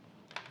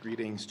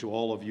Greetings to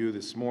all of you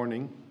this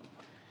morning.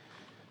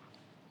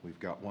 We've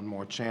got one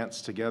more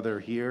chance together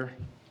here.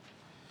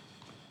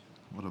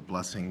 What a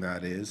blessing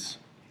that is.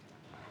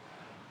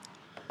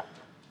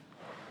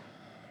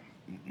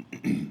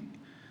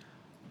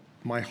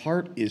 My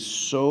heart is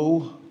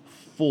so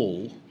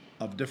full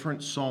of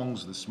different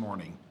songs this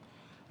morning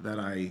that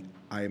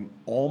I'm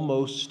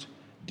almost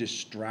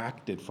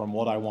distracted from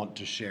what I want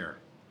to share.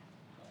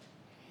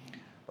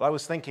 Well, I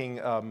was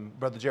thinking,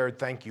 Brother Jared,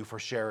 thank you for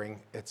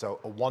sharing. It's a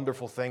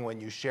wonderful thing when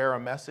you share a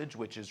message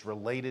which is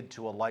related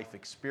to a life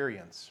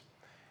experience.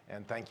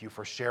 And thank you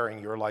for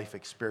sharing your life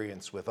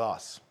experience with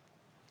us.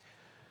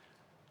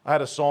 I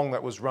had a song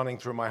that was running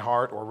through my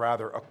heart, or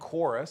rather a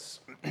chorus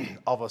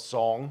of a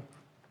song,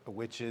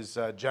 which is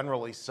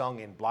generally sung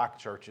in black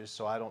churches,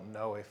 so I don't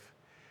know if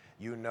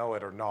you know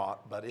it or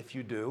not, but if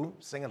you do,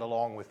 sing it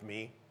along with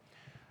me.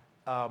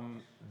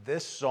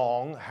 This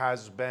song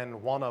has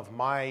been one of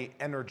my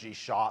energy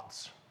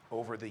shots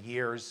over the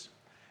years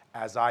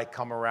as I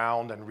come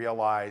around and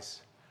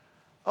realize,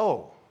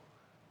 oh,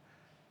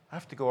 I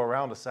have to go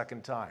around a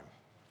second time.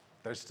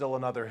 There's still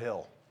another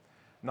hill.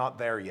 Not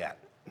there yet.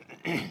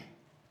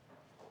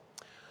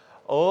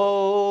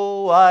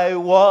 Oh, I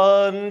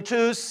want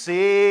to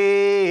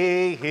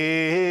see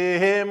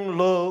him,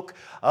 look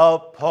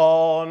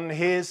upon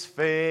his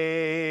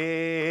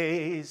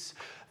face,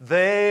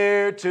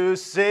 there to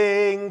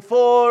sing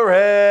forever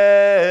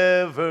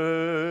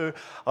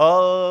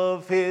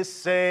of his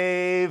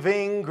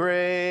saving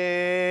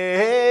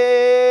grace.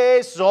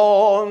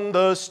 On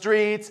the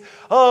streets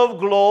of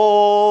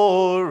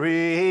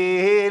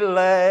glory,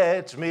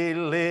 let me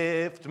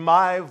lift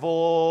my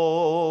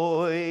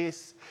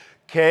voice.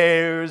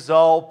 Cares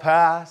all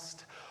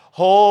past,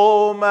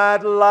 home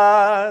at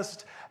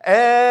last,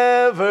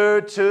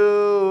 ever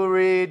to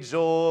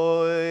rejoice.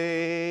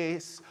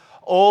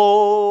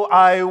 Oh,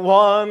 I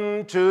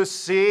want to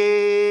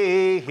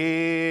see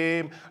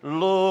him,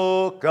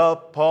 look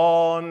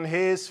upon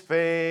his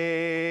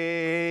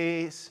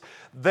face,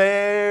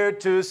 there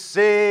to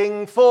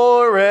sing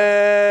forever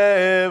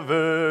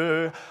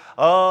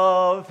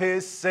of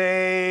his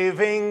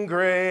saving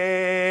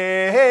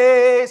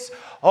grace.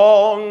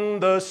 On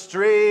the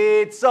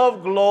streets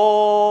of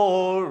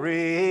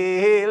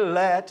glory,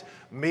 let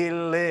me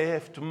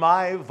lift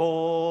my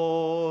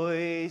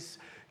voice.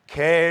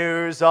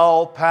 Cares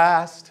all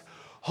past,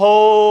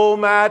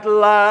 home at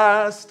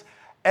last,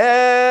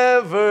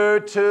 ever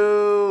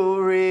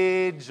to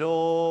rejoice.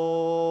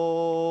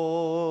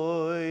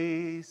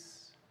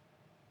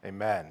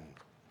 Amen.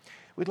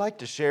 We'd like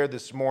to share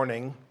this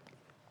morning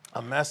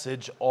a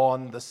message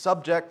on the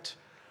subject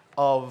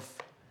of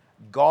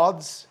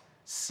God's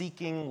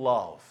seeking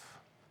love.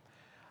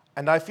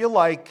 And I feel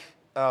like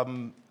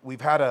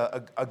we've had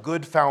a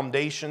good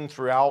foundation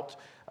throughout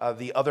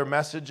the other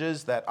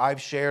messages that I've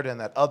shared and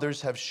that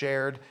others have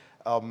shared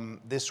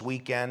this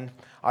weekend.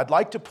 I'd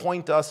like to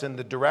point us in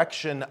the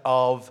direction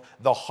of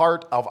the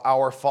heart of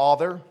our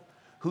Father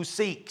who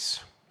seeks.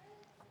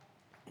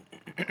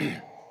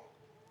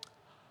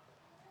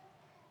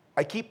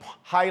 I keep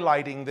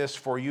highlighting this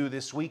for you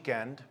this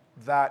weekend,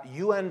 that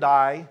you and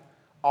I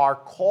are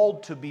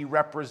called to be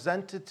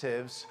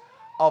representatives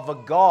of a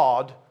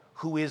God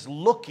who is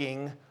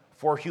looking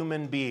for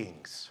human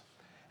beings.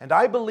 And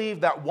I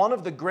believe that one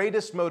of the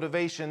greatest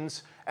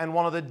motivations and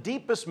one of the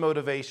deepest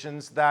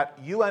motivations that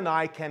you and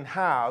I can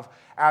have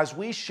as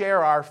we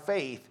share our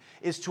faith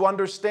is to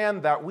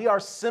understand that we are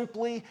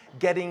simply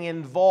getting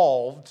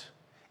involved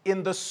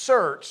in the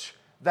search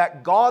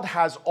that God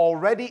has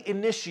already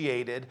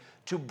initiated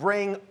to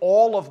bring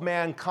all of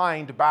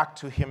mankind back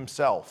to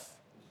himself.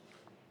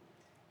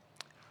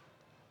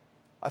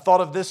 I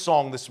thought of this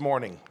song this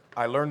morning.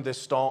 I learned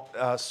this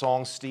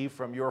song, Steve,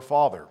 from your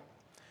father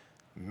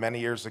many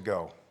years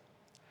ago.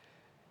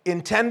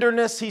 In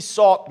tenderness he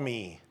sought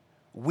me,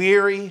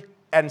 weary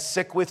and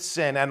sick with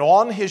sin, and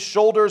on his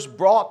shoulders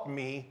brought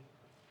me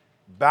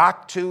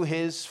back to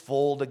his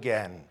fold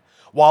again,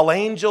 while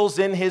angels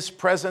in his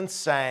presence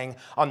sang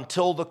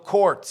until the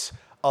courts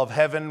of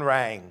heaven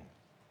rang.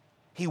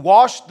 He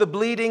washed the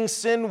bleeding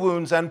sin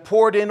wounds and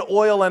poured in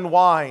oil and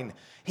wine.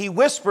 He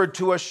whispered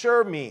to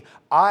assure me,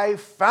 I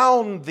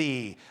found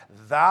thee,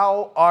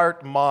 thou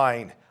art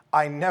mine.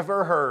 I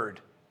never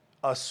heard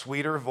a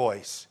sweeter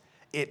voice.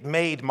 It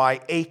made my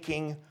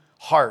aching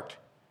heart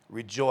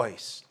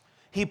rejoice.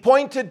 He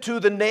pointed to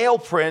the nail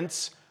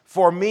prints,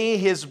 for me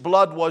his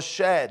blood was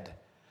shed.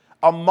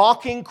 A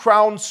mocking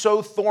crown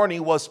so thorny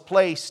was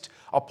placed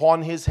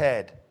upon his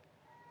head.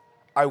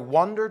 I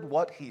wondered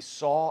what he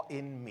saw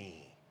in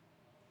me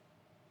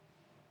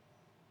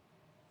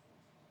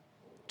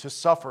to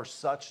suffer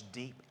such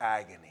deep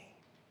agony.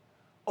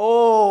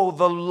 Oh,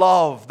 the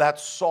love that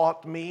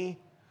sought me.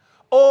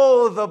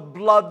 Oh, the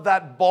blood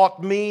that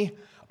bought me.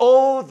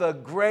 Oh, the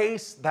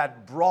grace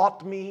that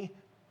brought me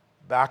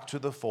back to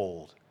the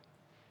fold.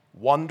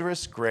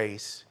 Wondrous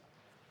grace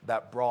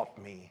that brought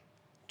me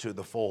to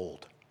the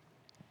fold.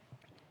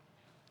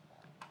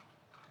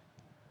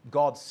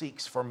 God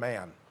seeks for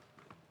man.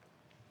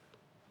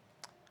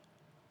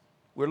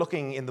 We're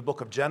looking in the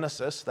book of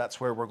Genesis. That's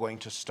where we're going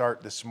to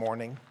start this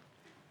morning.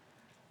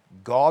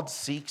 God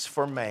seeks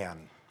for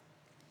man.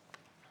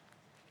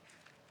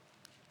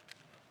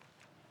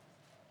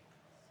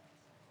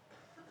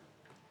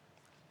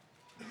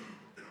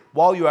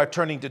 While you are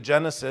turning to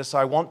Genesis,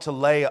 I want to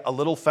lay a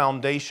little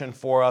foundation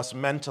for us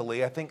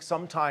mentally. I think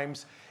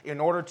sometimes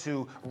in order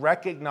to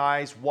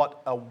recognize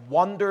what a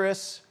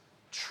wondrous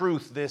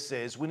truth this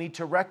is, we need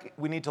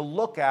to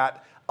look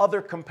at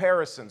other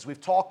comparisons.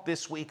 We've talked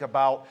this week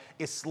about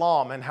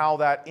Islam and how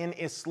that in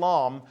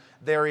Islam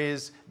there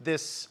is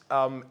this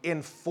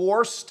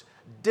enforced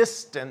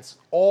distance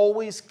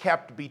always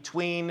kept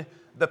between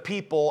the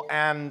people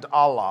and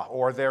Allah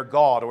or their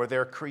God or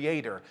their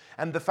creator.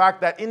 And the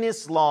fact that in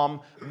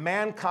Islam,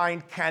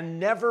 mankind can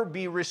never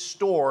be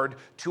restored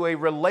to a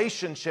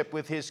relationship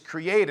with his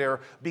creator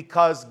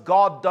because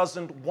God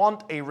doesn't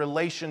want a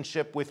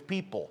relationship with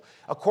people.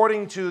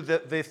 According to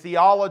the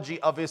theology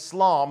of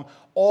Islam,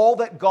 all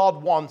that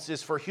God wants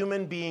is for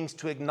human beings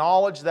to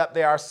acknowledge that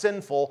they are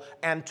sinful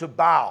and to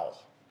bow.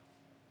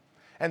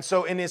 And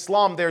so in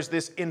Islam, there's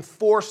this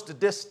enforced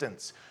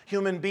distance.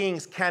 Human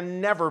beings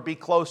can never be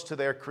close to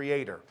their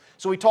Creator.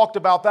 So we talked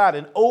about that.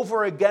 And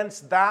over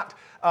against that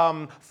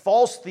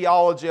false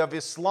theology of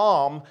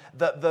Islam,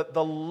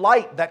 the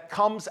light that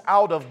comes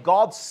out of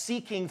God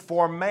seeking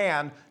for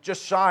man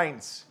just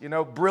shines,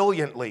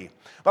 brilliantly.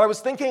 But I was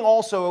thinking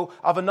also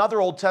of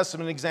another Old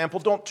Testament example.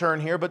 Don't turn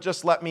here, but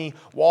just let me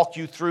walk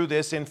you through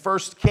this. In 1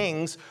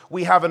 Kings,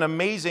 we have an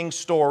amazing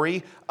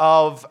story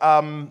of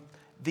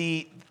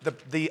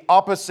the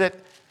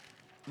opposite,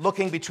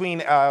 looking between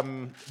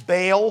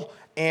Baal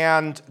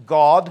and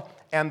God,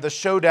 and the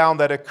showdown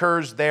that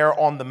occurs there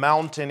on the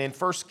mountain in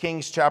 1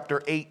 Kings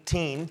chapter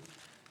 18.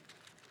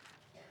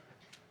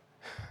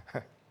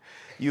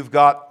 You've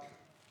got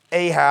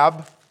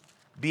Ahab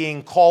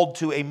being called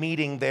to a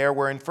meeting there.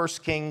 We're in 1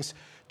 Kings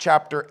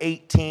chapter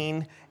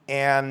 18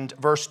 and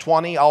verse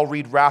 20. I'll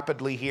read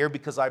rapidly here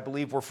because I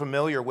believe we're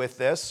familiar with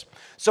this.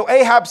 So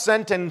Ahab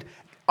sent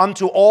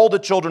unto all the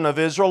children of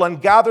Israel,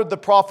 and gathered the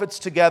prophets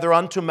together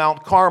unto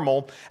Mount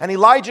Carmel. And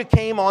Elijah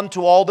came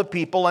unto all the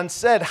people, and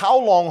said, How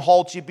long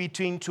halt ye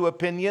between two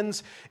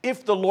opinions?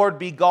 If the Lord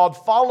be God,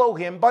 follow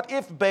him, but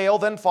if Baal,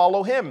 then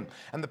follow him.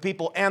 And the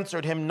people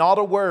answered him not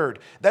a word.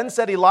 Then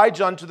said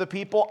Elijah unto the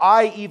people,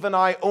 even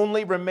I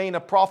only remain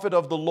a prophet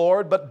of the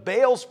Lord, but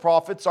Baal's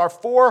prophets are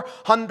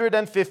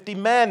 450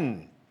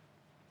 men.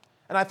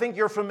 And I think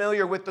you're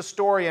familiar with the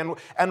story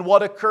and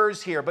what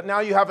occurs here. But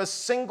now you have a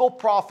single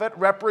prophet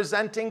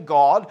representing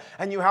God,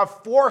 and you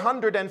have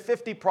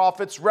 450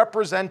 prophets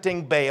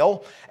representing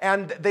Baal.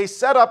 And they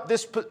set up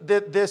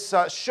this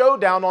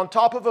showdown on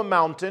top of a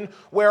mountain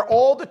where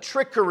all the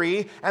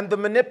trickery and the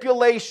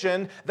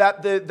manipulation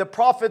that the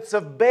prophets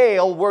of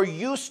Baal were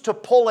used to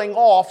pulling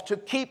off to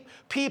keep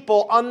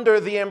people under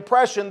the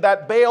impression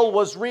that Baal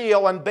was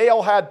real and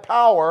Baal had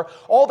power,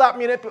 all that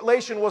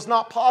manipulation was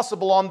not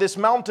possible on this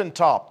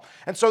mountaintop.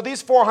 And so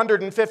these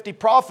 450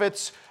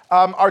 prophets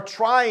are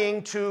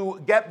trying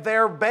to get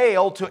their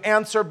Baal to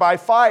answer by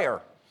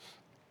fire.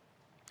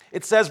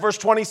 It says, verse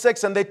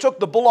 26, And they took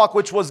the bullock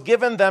which was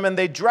given them, and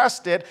they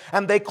dressed it,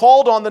 and they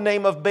called on the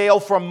name of Baal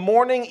from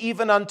morning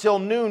even until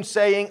noon,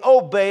 saying,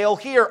 O Baal,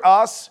 hear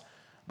us.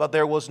 But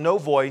there was no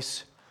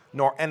voice,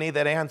 nor any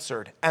that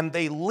answered. And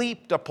they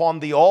leaped upon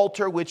the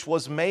altar which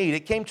was made.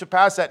 It came to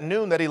pass at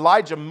noon that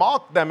Elijah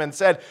mocked them and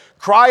said,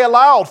 Cry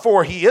aloud,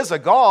 for he is a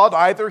god.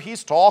 Either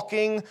he's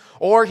talking,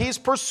 or he's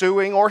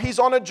pursuing, or he's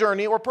on a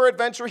journey, or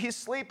peradventure he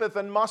sleepeth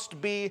and must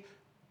be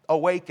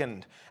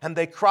awakened. And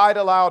they cried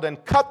aloud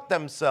and cut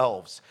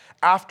themselves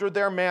after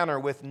their manner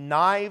with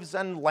knives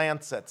and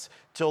lancets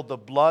till the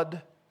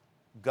blood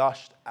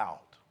gushed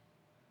out.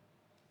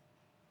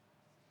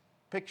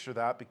 Picture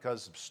that,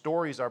 because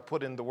stories are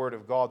put in the Word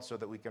of God so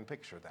that we can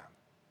picture them.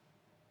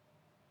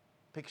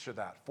 Picture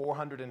that,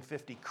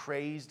 450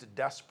 crazed,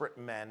 desperate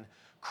men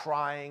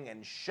crying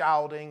and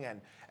shouting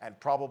and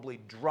probably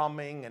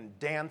drumming and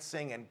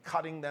dancing and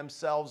cutting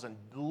themselves and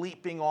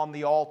leaping on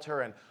the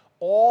altar, and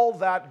all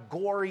that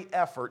gory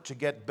effort to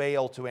get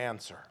Baal to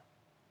answer.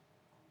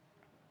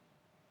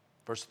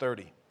 Verse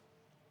 30.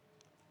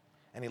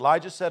 And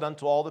Elijah said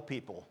unto all the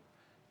people,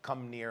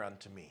 Come near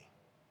unto me.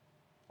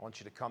 I want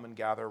you to come and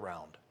gather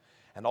around.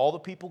 And all the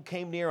people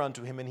came near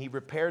unto him, and he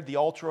repaired the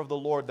altar of the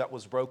Lord that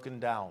was broken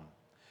down.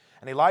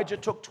 And Elijah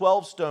took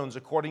 12 stones,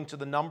 according to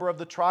the number of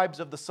the tribes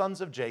of the sons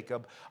of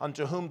Jacob,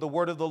 unto whom the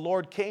word of the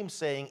Lord came,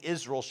 saying,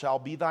 Israel shall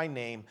be thy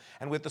name.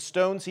 And with the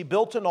stones he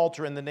built an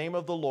altar in the name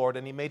of the Lord,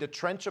 and he made a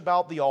trench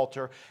about the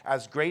altar,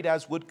 as great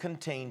as would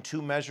contain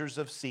 2 measures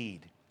of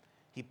seed.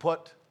 He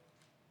put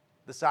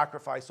the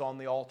sacrifice on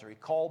the altar. He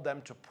called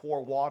them to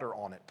pour water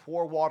on it.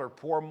 Pour water,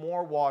 pour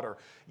more water.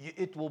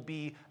 It will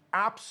be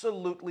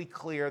absolutely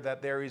clear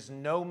that there is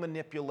no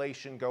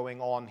manipulation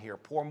going on here.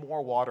 Pour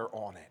more water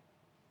on it.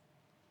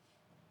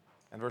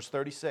 And verse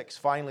 36,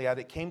 finally, and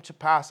it came to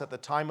pass at the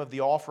time of the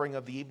offering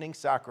of the evening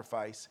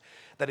sacrifice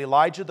that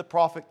Elijah the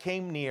prophet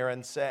came near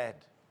and said,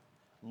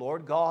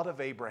 Lord God of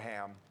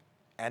Abraham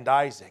and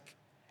Isaac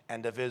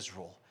and of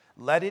Israel,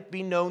 Let it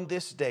be known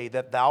this day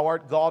that thou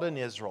art God in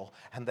Israel,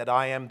 and that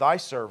I am thy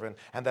servant,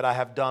 and that I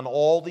have done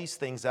all these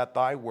things at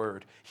thy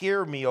word.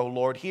 Hear me, O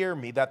Lord, hear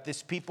me, that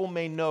this people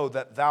may know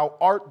that thou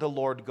art the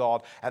Lord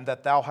God, and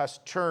that thou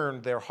hast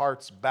turned their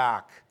hearts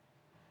back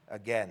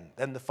again.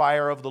 Then the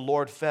fire of the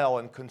Lord fell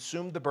and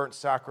consumed the burnt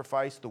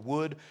sacrifice, the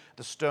wood,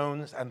 the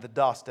stones, and the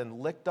dust, and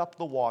licked up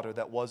the water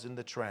that was in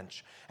the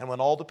trench. And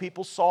when all the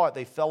people saw it,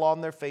 they fell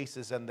on their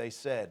faces, and they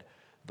said,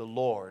 The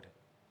Lord,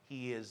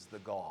 He is the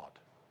God.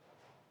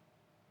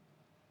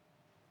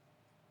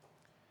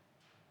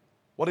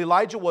 What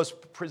Elijah was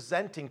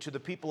presenting to the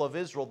people of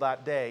Israel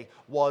that day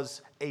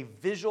was a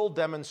visual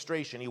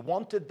demonstration. He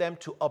wanted them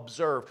to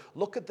observe.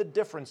 Look at the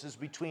differences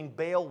between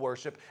Baal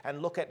worship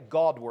and look at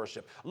God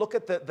worship. Look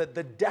at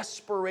the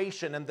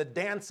desperation and the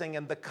dancing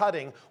and the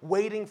cutting,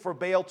 waiting for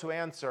Baal to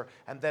answer.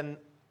 And then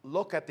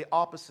look at the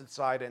opposite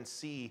side and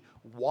see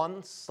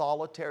one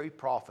solitary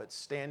prophet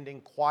standing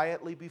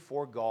quietly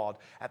before God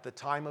at the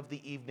time of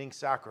the evening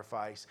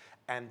sacrifice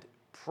and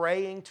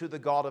praying to the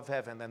God of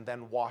heaven, and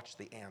then watch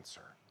the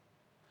answer.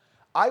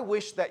 I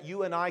wish that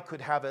you and I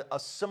could have a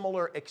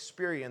similar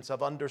experience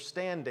of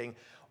understanding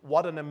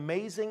what an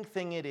amazing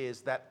thing it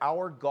is that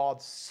our God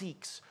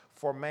seeks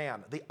for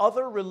man. The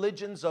other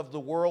religions of the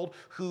world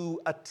who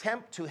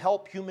attempt to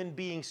help human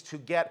beings to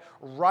get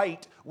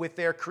right with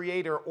their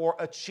Creator or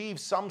achieve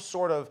some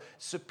sort of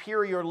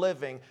superior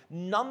living,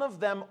 none of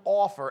them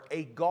offer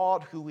a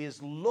God who is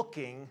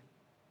looking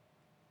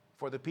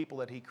for the people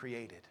that He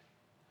created.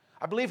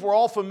 I believe we're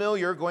all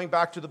familiar, going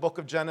back to the book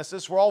of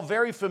Genesis, we're all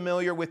very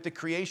familiar with the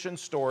creation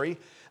story.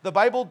 The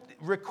Bible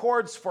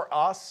records for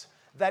us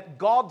that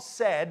God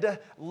said,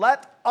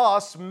 let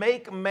us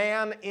make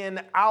man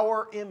in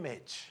our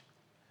image.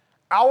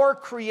 Our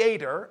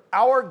Creator,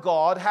 our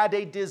God, had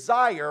a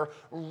desire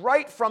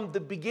right from the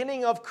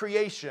beginning of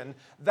creation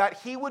that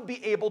He would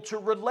be able to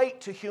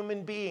relate to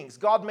human beings.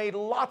 God made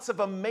lots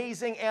of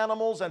amazing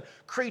animals and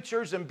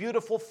creatures and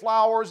beautiful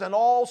flowers and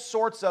all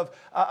sorts of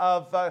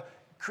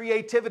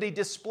creativity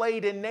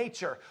displayed in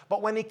nature.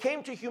 But when He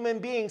came to human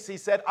beings, He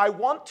said, I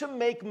want to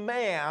make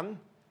man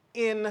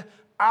in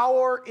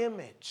our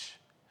image.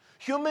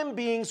 Human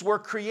beings were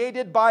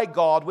created by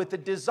God with a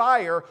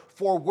desire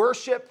for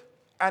worship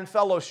and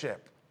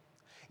fellowship.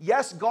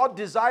 Yes, God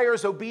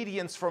desires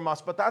obedience from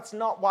us, but that's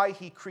not why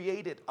He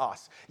created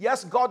us.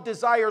 Yes, God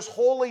desires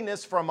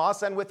holiness from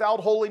us, and without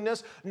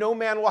holiness, no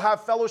man will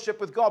have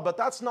fellowship with God, but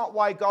that's not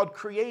why God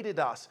created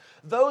us.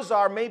 Those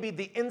are maybe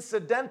the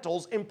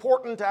incidentals,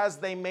 important as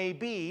they may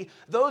be.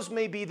 Those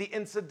may be the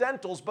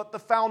incidentals, but the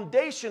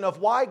foundation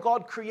of why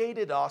God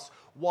created us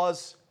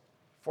was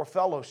for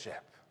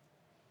fellowship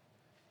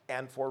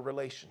and for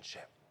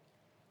relationship.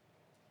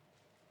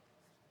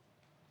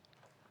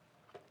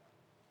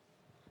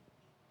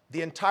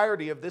 The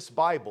entirety of this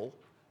Bible,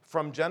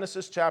 from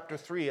Genesis chapter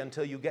 3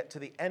 until you get to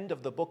the end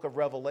of the book of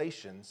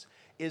Revelations,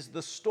 is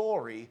the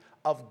story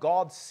of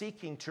God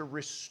seeking to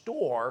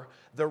restore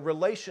the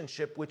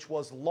relationship which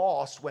was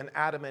lost when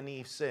Adam and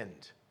Eve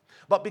sinned.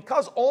 But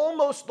because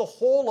almost the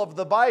whole of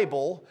the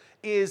Bible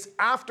is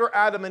after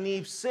Adam and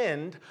Eve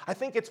sinned, I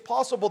think it's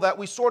possible that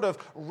we sort of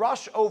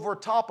rush over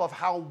top of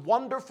how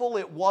wonderful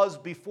it was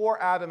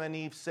before Adam and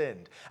Eve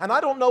sinned. And I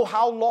don't know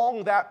how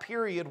long that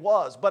period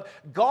was, but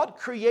God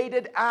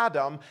created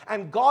Adam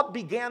and God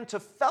began to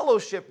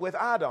fellowship with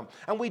Adam.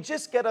 And we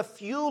just get a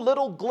few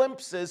little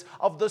glimpses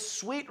of the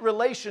sweet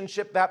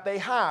relationship that they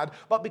had.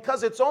 But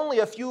because it's only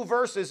a few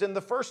verses in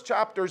the first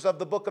chapters of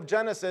the book of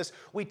Genesis,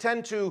 we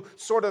tend to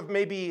sort of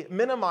maybe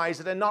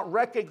minimize it and not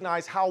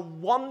recognize how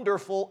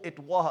wonderful it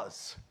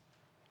was.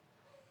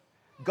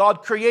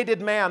 God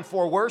created man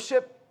for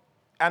worship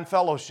and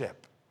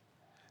fellowship.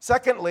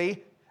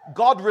 Secondly,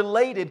 God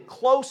related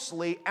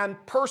closely and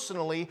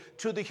personally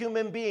to the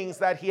human beings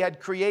that He had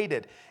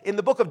created. In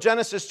the book of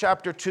Genesis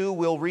chapter 2,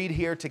 we'll read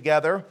here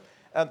together.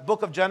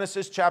 Book of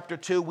Genesis chapter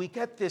 2, we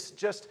get this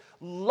just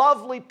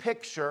lovely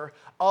picture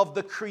of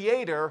the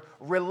Creator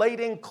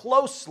relating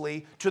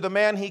closely to the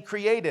man He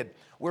created.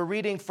 We're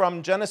reading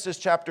from Genesis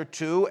chapter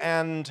 2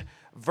 and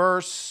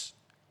verse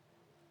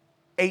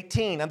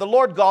 18. And the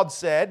Lord God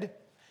said,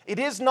 it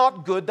is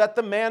not good that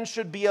the man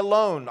should be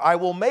alone. I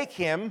will make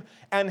him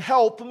and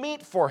help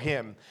meet for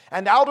him.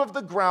 And out of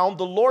the ground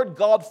the Lord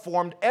God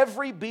formed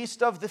every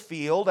beast of the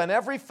field and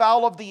every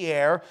fowl of the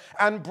air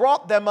and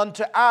brought them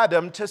unto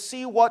Adam to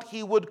see what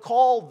he would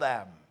call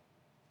them.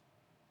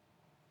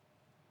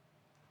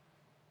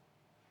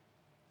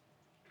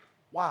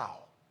 Wow.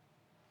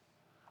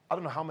 I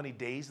don't know how many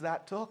days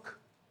that took.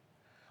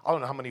 I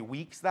don't know how many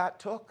weeks that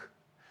took.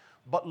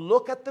 But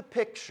look at the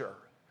picture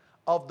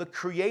of the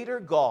Creator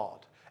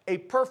God, a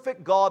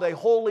perfect God, a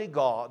holy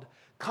God,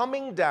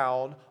 coming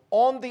down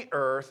on the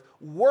earth,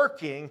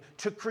 working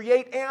to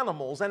create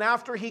animals. And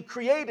after He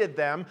created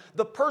them,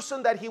 the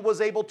person that He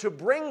was able to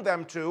bring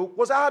them to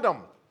was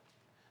Adam.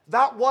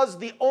 That was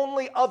the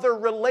only other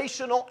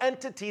relational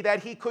entity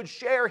that He could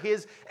share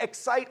His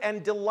excite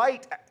and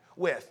delight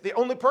with. The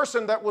only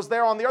person that was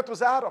there on the earth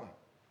was Adam.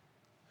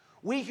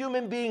 We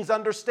human beings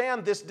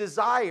understand this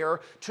desire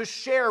to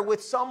share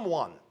with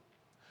someone.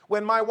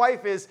 When my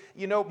wife is,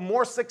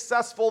 more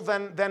successful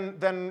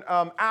than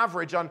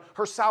average on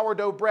her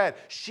sourdough bread,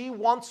 she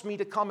wants me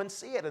to come and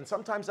see it. And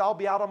sometimes I'll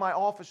be out of my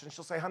office and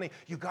she'll say, honey,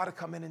 you got to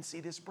come in and see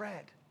this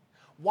bread.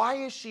 Why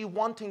is she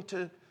wanting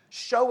to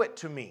show it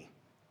to me?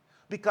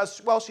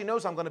 Because, well, she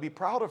knows I'm going to be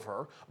proud of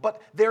her,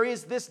 but there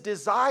is this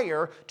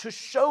desire to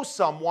show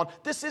someone,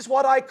 this is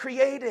what I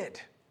created.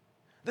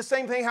 The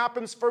same thing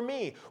happens for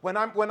me. When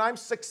I'm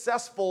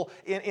successful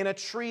in a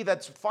tree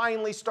that's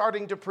finally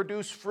starting to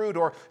produce fruit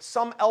or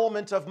some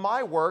element of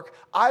my work,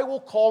 I will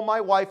call my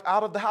wife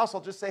out of the house.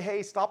 I'll just say,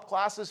 hey, stop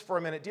classes for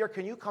a minute. Dear,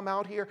 can you come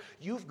out here?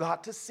 You've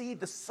got to see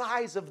the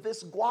size of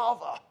this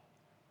guava.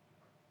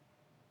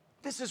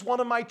 This is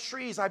one of my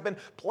trees. I've been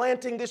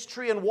planting this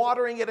tree and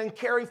watering it and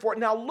caring for it.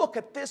 Now look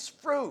at this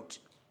fruit.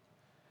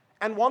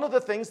 And one of the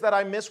things that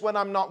I miss when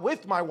I'm not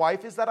with my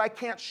wife is that I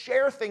can't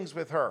share things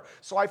with her.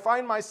 So I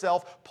find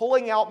myself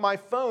pulling out my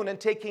phone and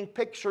taking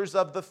pictures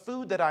of the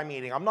food that I'm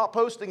eating. I'm not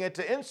posting it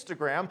to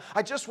Instagram.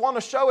 I just want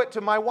to show it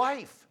to my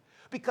wife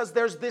because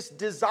there's this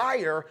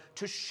desire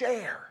to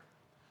share.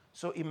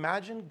 So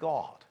imagine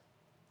God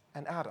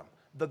and Adam,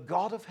 the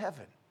God of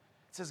heaven.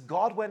 It says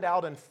God went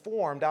out and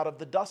formed out of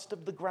the dust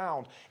of the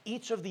ground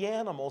each of the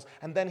animals,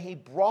 and then he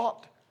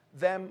brought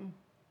them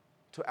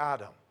to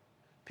Adam.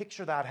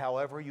 Picture that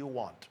however you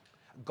want.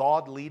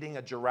 God leading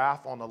a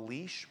giraffe on a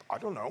leash, I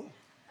don't know.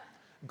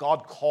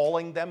 God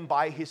calling them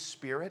by his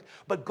Spirit.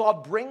 But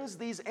God brings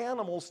these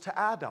animals to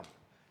Adam.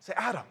 Say,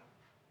 Adam,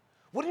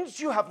 wouldn't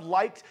you have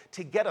liked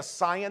to get a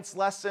science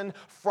lesson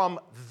from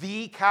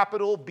the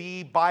capital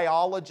B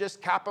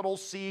biologist, capital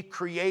C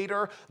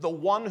creator, the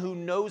one who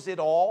knows it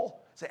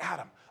all? Say,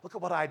 Adam, look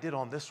at what I did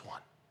on this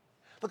one.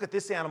 Look at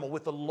this animal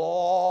with the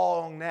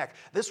long neck.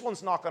 This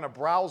one's not going to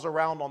browse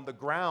around on the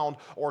ground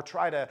or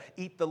try to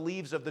eat the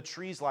leaves of the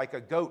trees like a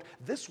goat.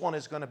 This one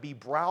is going to be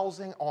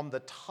browsing on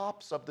the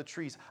tops of the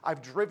trees.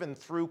 I've driven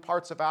through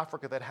parts of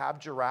Africa that have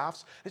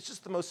giraffes. It's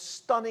just the most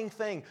stunning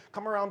thing.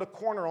 Come around a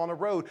corner on a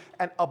road,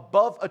 and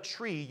above a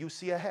tree, you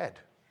see a head.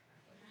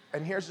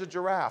 And here's a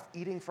giraffe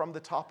eating from the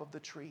top of the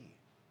tree.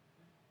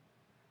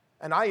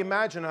 And I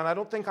imagine, and I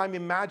don't think I'm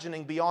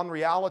imagining beyond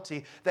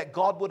reality, that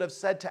God would have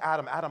said to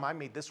Adam, Adam, I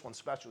made this one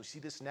special. You see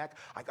this neck?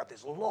 I got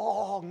this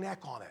long neck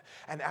on it.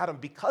 And Adam,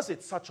 because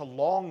it's such a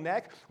long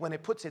neck, when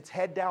it puts its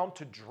head down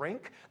to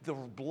drink, the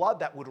blood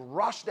that would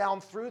rush down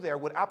through there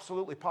would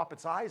absolutely pop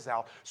its eyes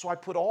out. So I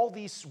put all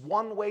these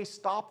one-way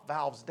stop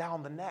valves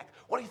down the neck.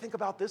 What do you think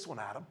about this one,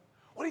 Adam?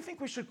 What do you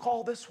think we should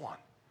call this one?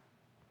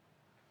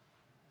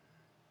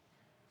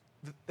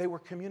 They were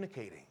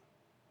communicating.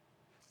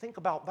 Think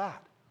about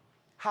that.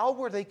 How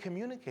were they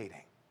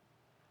communicating?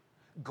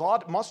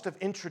 God must have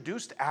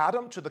introduced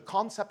Adam to the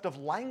concept of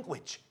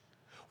language.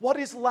 What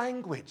is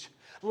language?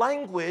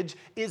 Language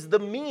is the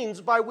means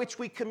by which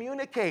we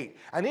communicate.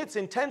 And it's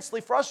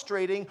intensely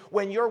frustrating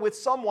when you're with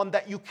someone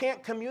that you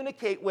can't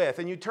communicate with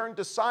and you turn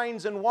to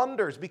signs and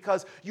wonders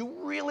because you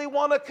really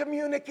want to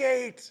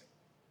communicate.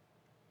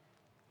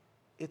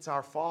 It's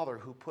our Father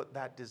who put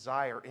that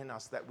desire in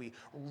us that we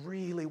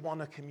really want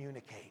to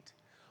communicate.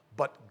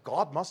 But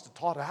God must have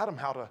taught Adam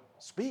how to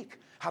speak,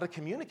 how to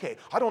communicate.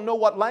 I don't know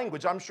what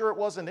language. I'm sure it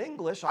wasn't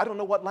English. I don't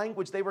know what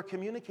language they were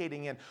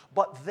communicating in.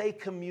 But they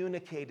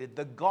communicated.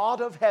 The God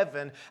of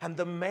heaven and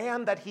the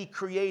man that he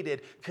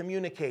created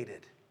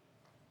communicated.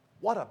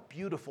 What a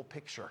beautiful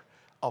picture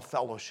of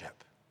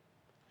fellowship.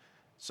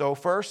 So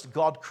first,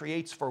 God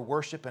creates for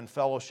worship and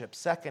fellowship.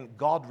 Second,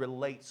 God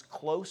relates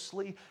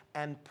closely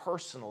and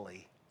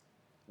personally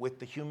with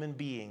the human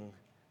being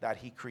that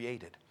he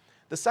created.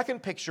 The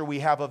second picture we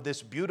have of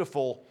this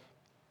beautiful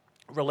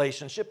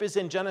relationship is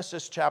in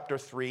Genesis chapter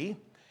 3.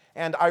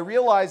 And I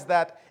realize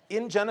that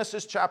in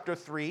Genesis chapter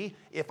 3,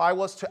 if I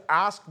was to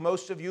ask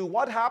most of you,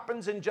 what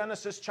happens in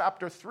Genesis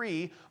chapter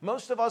 3,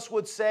 most of us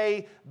would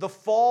say the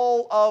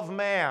fall of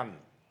man.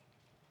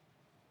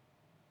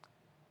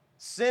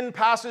 Sin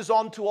passes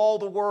on to all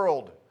the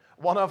world.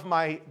 One of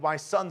my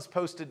sons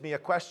posted me a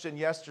question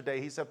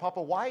yesterday. He said,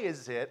 Papa, why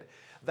is it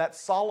that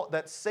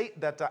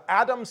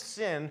Adam's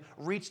sin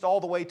reached all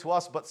the way to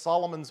us, but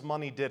Solomon's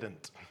money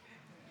didn't?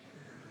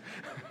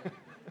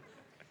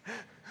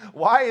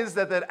 Why is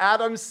that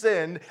Adam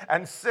sinned,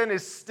 and sin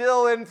is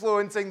still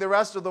influencing the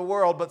rest of the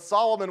world, but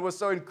Solomon was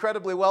so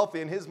incredibly wealthy,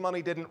 and his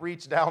money didn't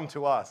reach down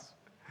to us?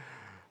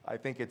 I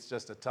think it's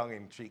just a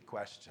tongue-in-cheek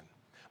question.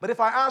 But if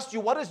I asked you,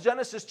 what is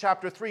Genesis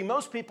chapter 3?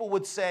 Most people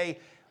would say,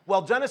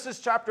 well, Genesis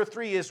chapter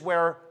 3 is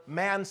where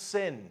man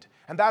sinned.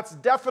 And that's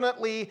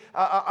definitely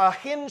a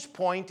hinge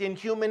point in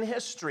human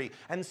history.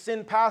 And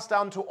sin passed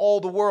down to all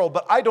the world.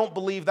 But I don't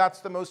believe that's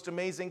the most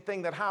amazing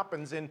thing that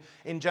happens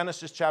in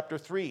Genesis chapter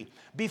 3.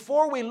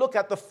 Before we look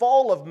at the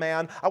fall of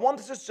man, I want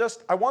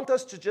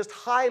us to just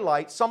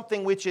highlight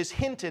something which is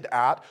hinted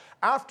at.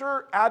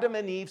 After Adam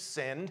and Eve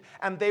sinned,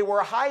 and they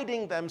were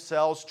hiding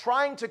themselves,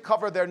 trying to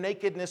cover their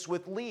nakedness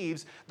with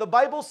leaves, the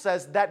Bible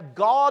says that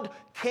God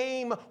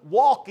came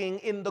walking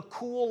in the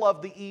cool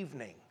of the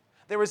evening.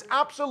 There is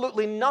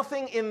absolutely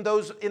nothing in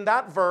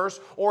that verse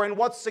or in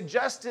what's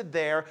suggested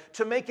there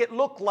to make it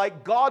look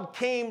like God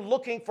came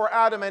looking for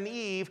Adam and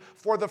Eve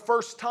for the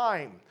first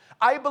time.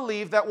 I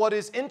believe that what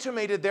is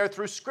intimated there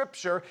through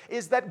Scripture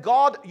is that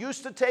God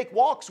used to take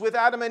walks with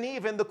Adam and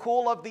Eve in the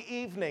cool of the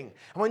evening.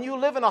 And when you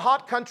live in a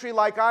hot country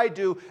like I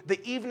do, the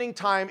evening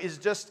time is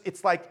just,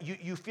 it's like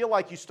you feel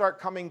like you start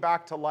coming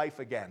back to life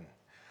again.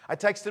 I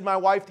texted my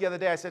wife the other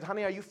day. I said,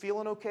 honey, are you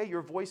feeling okay?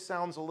 Your voice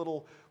sounds a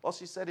little, well,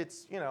 she said,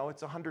 it's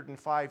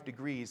 105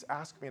 degrees.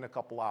 Ask me in a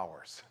couple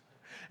hours.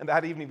 And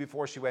that evening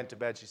before she went to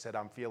bed, she said,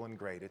 I'm feeling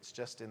great. It's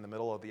just in the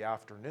middle of the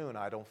afternoon.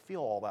 I don't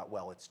feel all that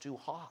well. It's too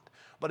hot.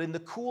 But in the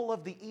cool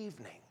of the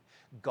evening,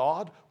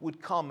 God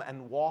would come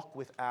and walk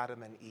with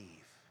Adam and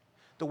Eve.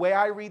 The way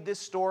I read this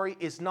story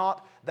is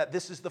not that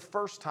this is the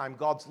first time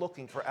God's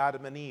looking for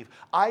Adam and Eve.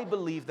 I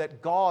believe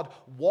that God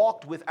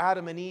walked with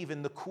Adam and Eve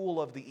in the cool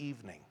of the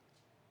evening.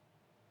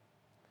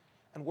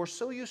 And we're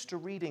so used to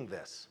reading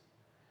this.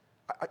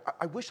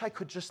 I wish I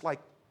could just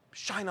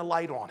shine a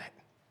light on it.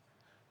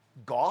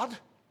 God,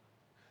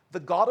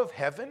 the God of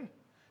heaven,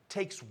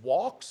 takes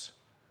walks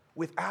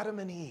with Adam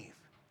and Eve.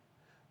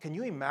 Can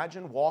you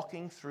imagine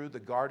walking through the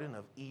Garden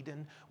of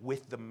Eden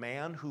with the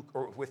man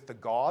or with the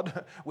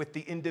God, with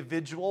the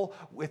individual,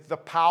 with the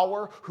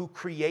power who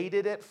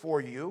created it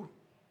for you?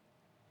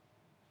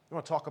 You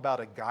want to talk about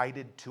a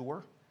guided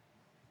tour?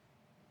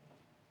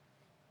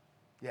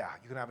 Yeah,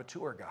 you can have a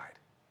tour guide.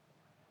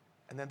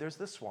 And then there's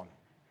this one,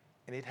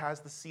 and it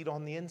has the seed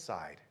on the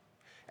inside.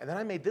 And then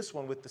I made this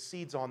one with the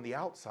seeds on the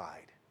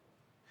outside.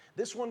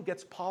 This one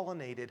gets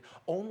pollinated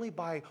only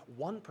by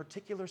one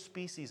particular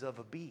species of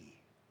a bee.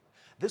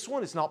 This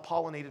one is not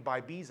pollinated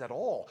by bees at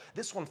all.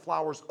 This one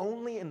flowers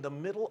only in the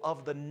middle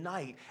of the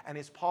night and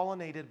is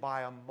pollinated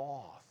by a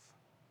moth.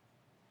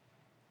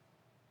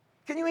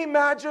 Can you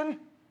imagine?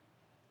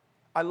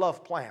 I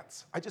love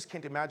plants. I just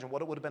can't imagine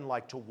what it would have been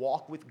like to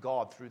walk with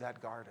God through that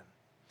garden.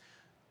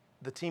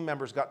 The team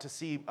members got to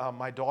see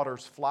my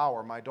daughter's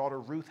flower. My daughter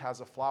Ruth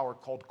has a flower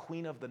called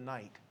Queen of the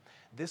Night.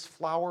 This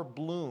flower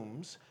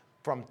blooms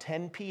from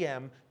 10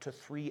 p.m. to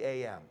 3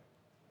 a.m.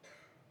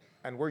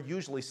 And we're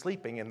usually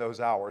sleeping in those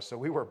hours, so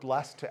we were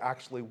blessed to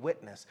actually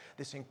witness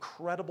this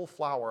incredible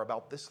flower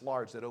about this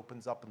large that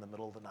opens up in the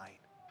middle of the night.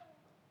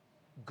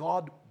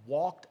 God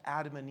walked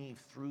Adam and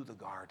Eve through the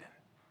garden.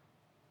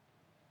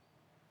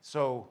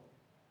 So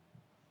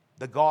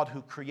the God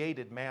who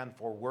created man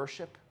for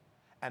worship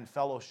and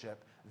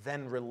fellowship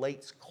then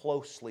relates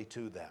closely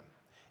to them.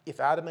 If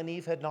Adam and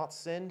Eve had not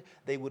sinned,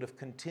 they would have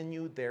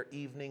continued their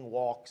evening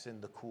walks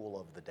in the cool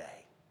of the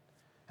day.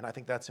 And I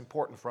think that's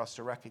important for us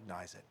to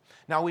recognize it.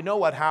 Now we know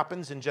what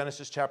happens in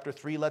Genesis chapter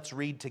 3. Let's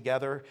read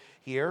together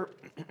here.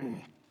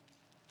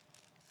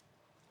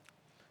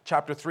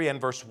 Chapter 3 and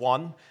verse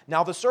 1.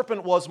 Now the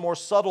serpent was more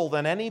subtle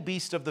than any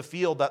beast of the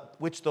field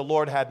which the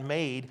Lord had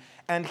made.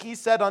 And he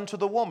said unto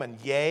the woman,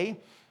 Yea,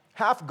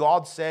 hath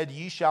God said,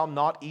 Ye shall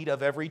not eat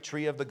of every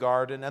tree of the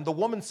garden? And the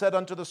woman said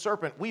unto the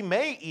serpent, We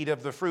may eat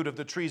of the fruit of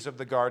the trees of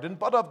the garden,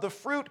 but of the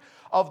fruit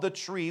of the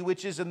tree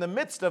which is in the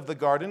midst of the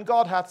garden,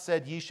 God hath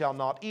said, Ye shall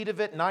not eat of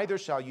it, neither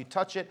shall ye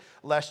touch it,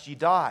 lest ye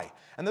die.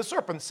 And the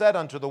serpent said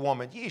unto the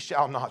woman, Ye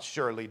shall not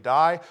surely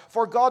die,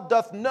 for God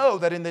doth know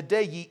that in the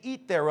day ye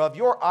eat thereof,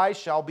 your eyes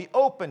shall be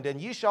opened, and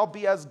ye shall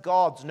be as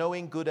gods,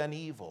 knowing good and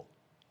evil.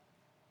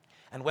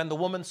 And when the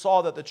woman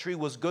saw that the tree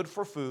was good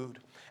for food,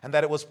 and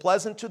that it was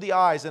pleasant to the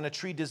eyes, and a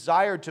tree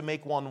desired to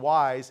make one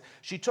wise,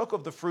 she took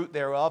of the fruit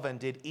thereof, and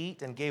did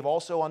eat, and gave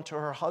also unto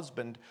her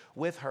husband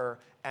with her,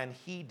 and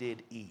he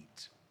did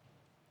eat.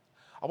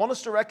 I want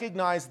us to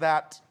recognize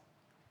that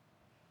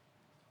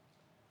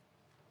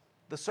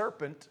the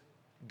serpent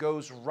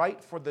goes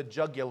right for the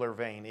jugular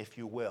vein, if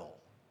you will.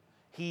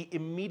 He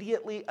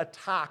immediately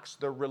attacks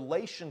the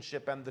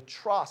relationship and the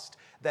trust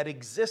that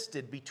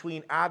existed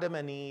between Adam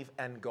and Eve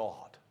and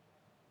God.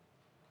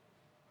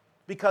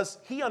 Because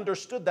he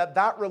understood that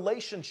that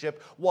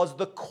relationship was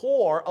the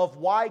core of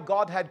why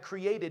God had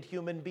created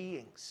human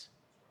beings.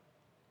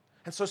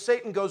 And so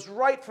Satan goes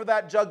right for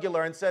that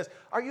jugular and says,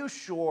 Are you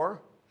sure?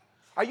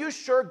 Are you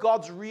sure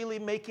God's really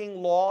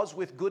making laws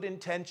with good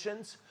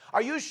intentions?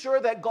 Are you sure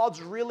that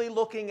God's really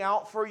looking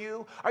out for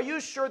you? Are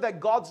you sure that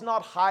God's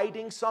not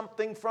hiding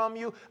something from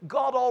you?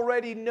 God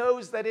already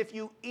knows that if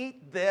you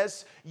eat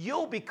this,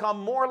 you'll become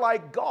more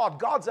like God.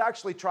 God's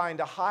actually trying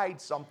to hide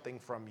something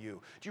from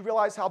you. Do you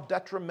realize how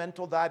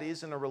detrimental that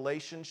is in a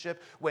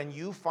relationship when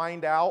you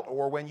find out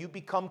or when you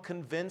become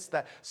convinced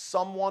that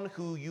someone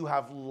who you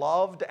have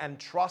loved and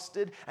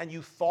trusted and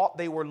you thought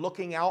they were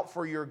looking out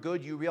for your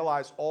good, you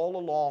realize all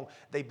along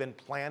they've been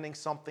planning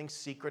something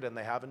secret and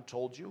they haven't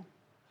told you?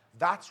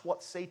 That's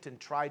what Satan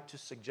tried to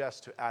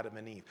suggest to Adam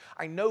and Eve.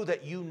 I know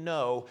that you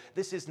know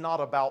this is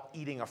not about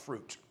eating a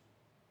fruit,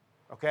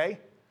 okay?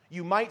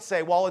 You might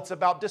say, well, it's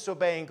about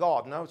disobeying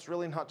God. No, it's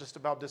really not just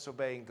about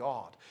disobeying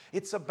God.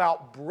 It's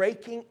about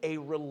breaking a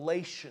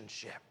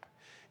relationship.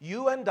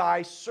 You and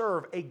I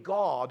serve a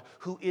God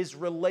who is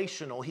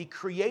relational. He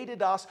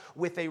created us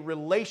with a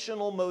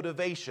relational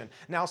motivation.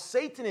 Now,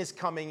 Satan is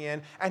coming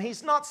in, and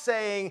he's not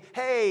saying,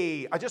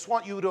 hey, I just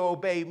want you to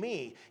obey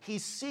me.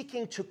 He's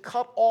seeking to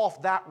cut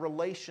off that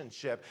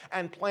relationship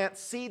and plant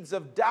seeds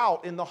of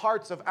doubt in the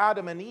hearts of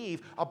Adam and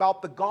Eve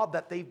about the God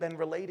that they've been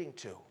relating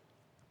to.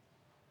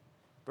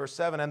 Verse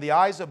 7, and the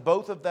eyes of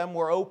both of them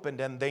were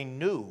opened, and they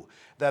knew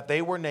that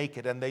they were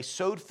naked, and they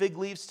sewed fig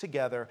leaves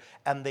together,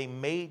 and they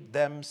made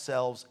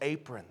themselves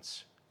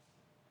aprons.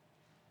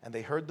 And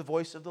they heard the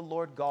voice of the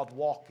Lord God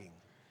walking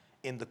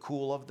in the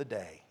cool of the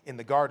day, in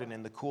the garden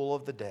in the cool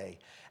of the day.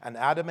 And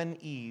Adam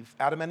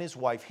and his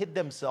wife, hid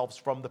themselves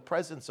from the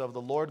presence of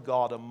the Lord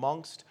God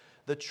amongst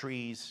the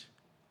trees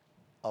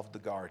of the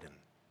garden.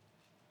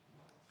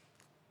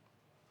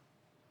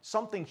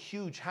 Something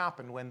huge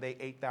happened when they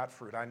ate that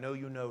fruit. I know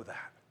you know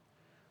that.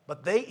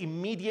 But they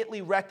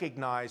immediately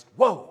recognized,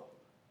 whoa,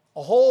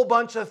 a whole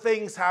bunch of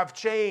things have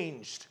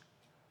changed.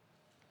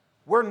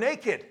 We're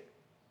naked.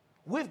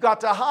 We've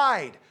got to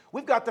hide.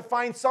 We've got to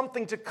find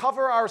something to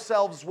cover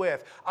ourselves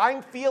with.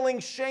 I'm feeling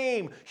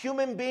shame.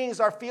 Human beings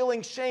are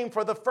feeling shame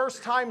for the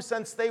first time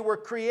since they were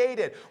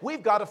created.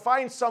 We've got to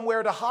find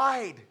somewhere to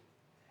hide.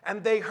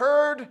 And they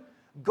heard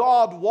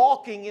God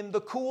walking in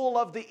the cool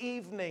of the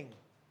evening.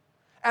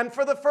 And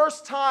for the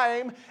first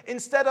time,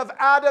 instead of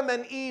Adam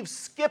and Eve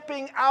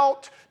skipping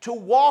out to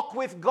walk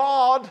with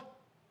God,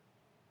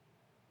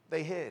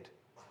 they hid.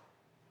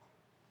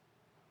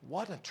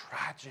 What a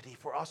tragedy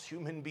for us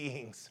human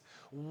beings.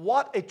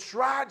 What a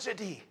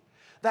tragedy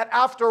that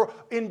after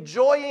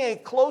enjoying a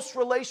close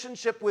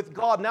relationship with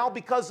God, now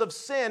because of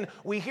sin,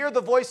 we hear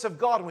the voice of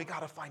God and we got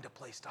to find a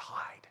place to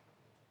hide.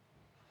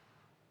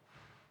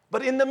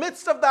 But in the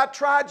midst of that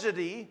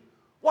tragedy,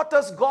 what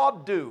does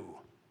God do?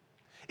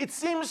 It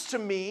seems to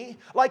me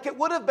like it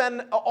would have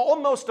been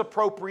almost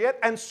appropriate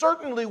and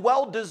certainly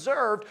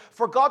well-deserved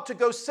for God to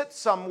go sit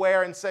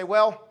somewhere and say,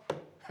 well,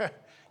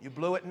 you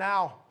blew it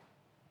now.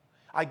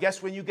 I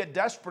guess when you get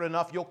desperate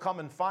enough, you'll come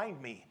and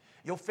find me.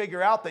 You'll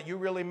figure out that you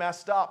really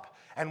messed up.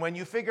 And when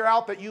you figure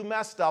out that you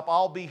messed up,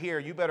 I'll be here.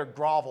 You better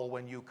grovel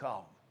when you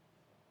come.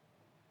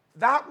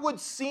 That would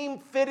seem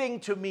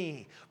fitting to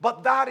me,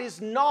 but that is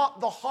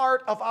not the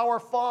heart of our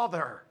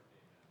Father.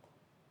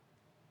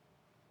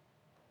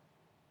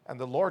 And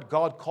the Lord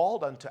God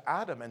called unto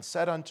Adam and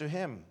said unto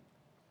him,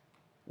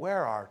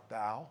 where art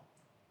thou?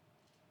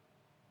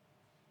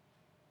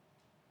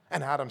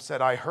 And Adam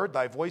said, I heard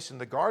thy voice in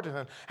the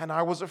garden, and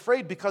I was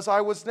afraid because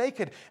I was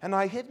naked, and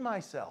I hid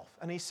myself.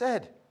 And he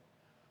said,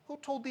 who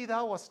told thee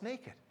thou wast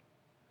naked?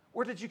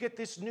 Where did you get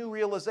this new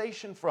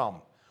realization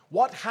from?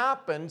 What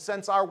happened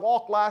since our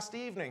walk last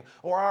evening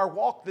or our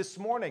walk this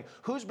morning?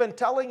 Who's been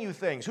telling you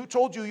things? Who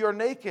told you you're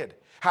naked?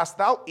 Hast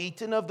thou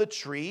eaten of the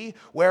tree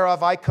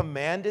whereof I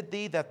commanded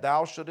thee that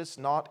thou shouldest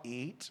not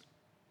eat?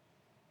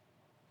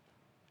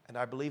 And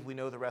I believe we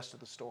know the rest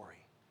of the story.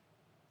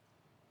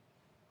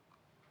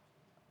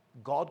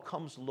 God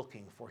comes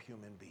looking for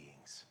human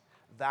beings.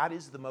 That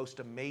is the most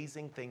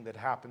amazing thing that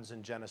happens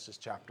in Genesis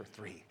chapter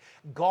 3.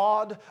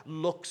 God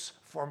looks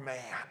for man.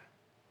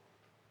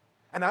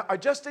 And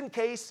just in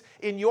case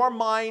in your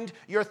mind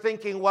you're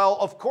thinking, well,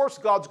 of course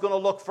God's going to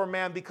look for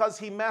man because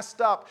he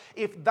messed up.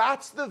 If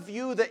that's the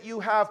view that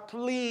you have,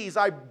 please,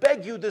 I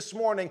beg you this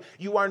morning,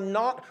 you are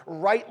not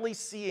rightly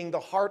seeing the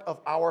heart of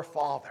our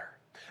Father.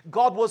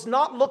 God was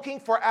not looking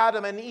for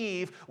Adam and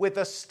Eve with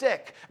a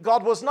stick.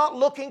 God was not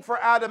looking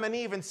for Adam and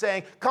Eve and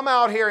saying, come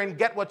out here and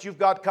get what you've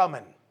got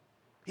coming.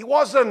 He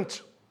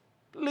wasn't.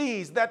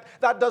 Please, that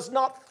does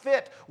not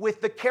fit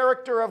with the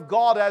character of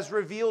God as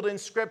revealed in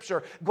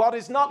Scripture. God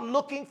is not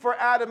looking for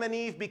Adam and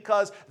Eve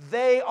because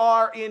they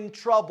are in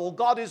trouble.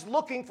 God is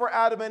looking for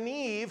Adam and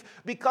Eve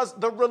because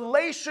the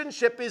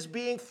relationship is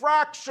being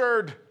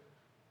fractured.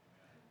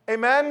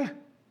 Amen?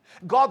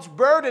 God's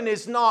burden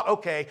is not,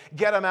 okay,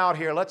 get them out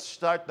here, let's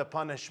start the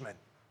punishment.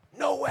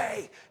 No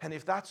way. And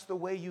if that's the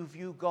way you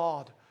view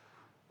God,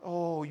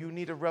 oh, you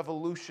need a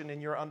revolution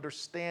in your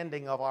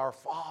understanding of our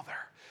Father.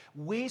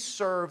 We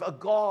serve a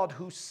God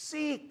who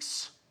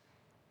seeks.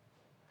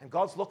 And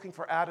God's looking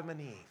for Adam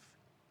and Eve.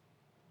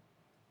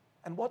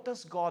 And what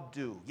does God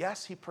do?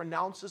 Yes, he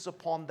pronounces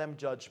upon them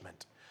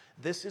judgment.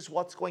 This is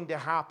what's going to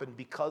happen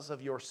because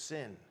of your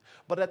sin.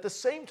 But at the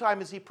same time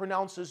as he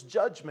pronounces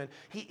judgment,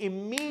 he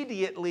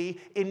immediately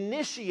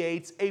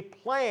initiates a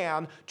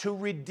plan to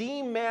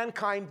redeem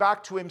mankind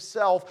back to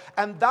himself.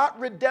 And that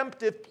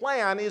redemptive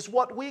plan is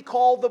what we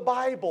call the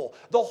Bible.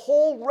 The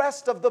whole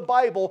rest of the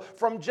Bible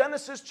from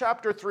Genesis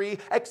chapter 3,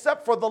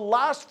 except for the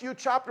last few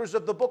chapters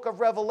of the book of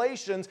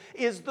Revelations,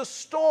 is the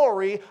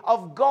story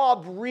of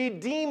God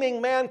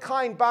redeeming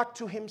mankind back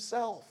to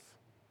himself.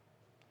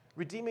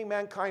 Redeeming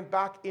mankind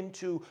back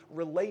into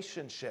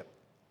relationship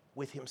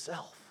with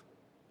himself.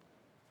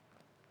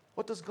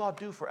 What does God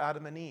do for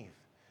Adam and Eve?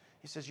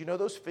 He says, you know,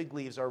 those fig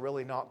leaves are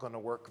really not going to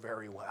work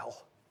very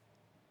well.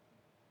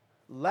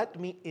 Let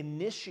me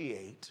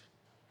initiate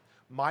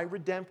my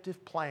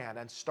redemptive plan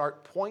and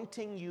start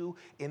pointing you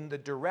in the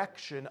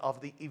direction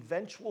of the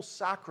eventual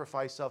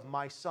sacrifice of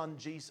my son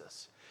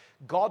Jesus.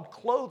 God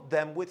clothed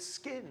them with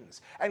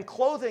skins. And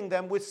clothing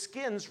them with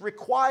skins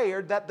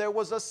required that there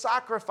was a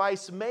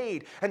sacrifice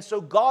made. And so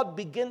God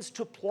begins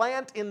to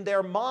plant in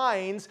their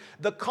minds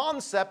the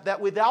concept that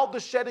without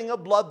the shedding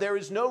of blood, there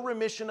is no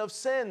remission of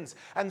sins.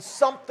 And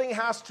something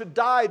has to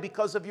die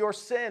because of your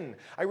sin.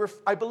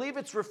 I believe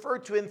it's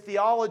referred to in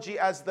theology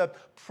as the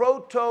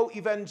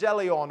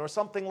proto-evangelion or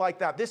something like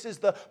that. This is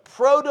the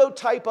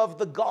prototype of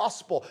the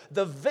gospel.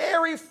 The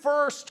very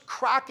first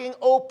cracking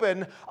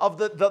open of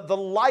the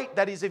light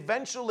that is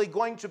eventually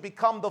going to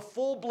become the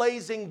full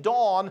blazing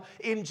dawn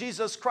in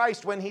Jesus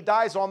Christ when he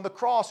dies on the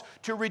cross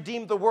to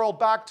redeem the world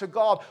back to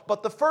God.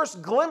 But the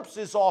first glimpse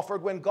is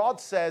offered when God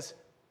says,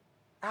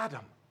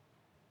 Adam,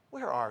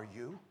 where are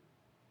you?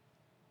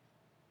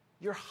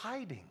 You're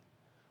hiding.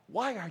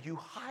 Why are you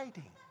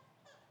hiding?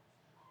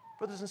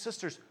 Brothers and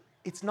sisters,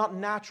 it's not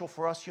natural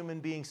for us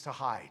human beings to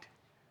hide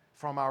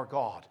from our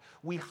God.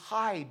 We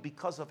hide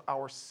because of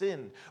our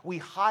sin. We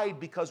hide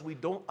because we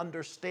don't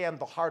understand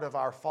the heart of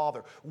our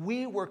Father.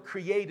 We were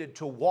created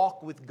to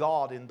walk with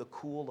God in the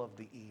cool of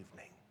the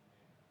evening.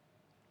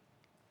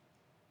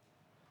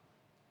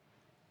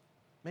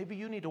 Maybe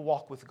you need to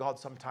walk with God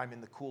sometime in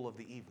the cool of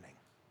the evening.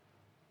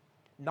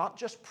 Not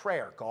just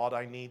prayer. God,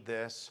 I need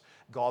this.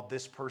 God,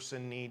 this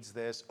person needs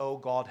this. Oh,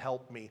 God,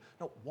 help me.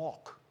 No,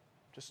 walk.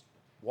 Just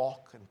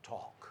walk and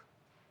talk.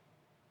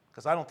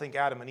 Because I don't think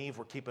Adam and Eve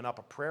were keeping up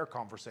a prayer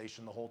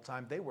conversation the whole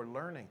time. They were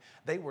learning.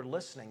 They were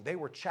listening. They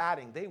were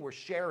chatting. They were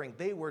sharing.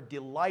 They were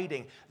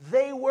delighting.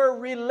 They were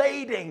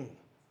relating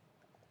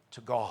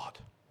to God.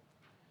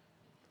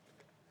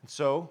 And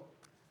so,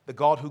 the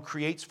God who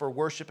creates for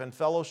worship and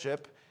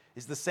fellowship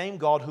is the same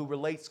God who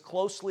relates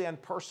closely and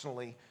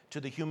personally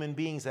to the human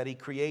beings that he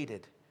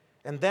created.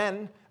 And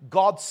then,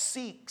 God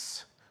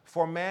seeks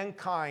for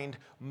mankind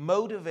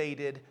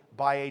motivated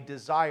by a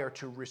desire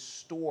to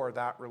restore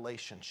that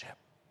relationship.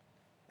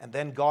 And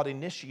then God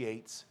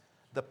initiates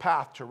the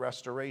path to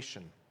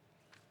restoration.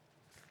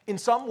 In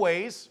some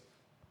ways,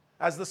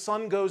 as the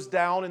sun goes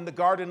down in the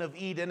Garden of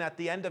Eden at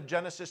the end of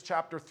Genesis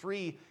chapter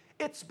 3,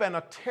 it's been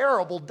a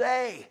terrible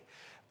day.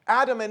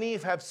 Adam and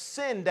Eve have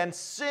sinned, and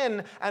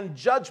sin and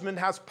judgment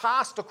has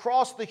passed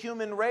across the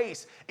human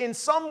race. In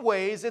some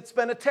ways, it's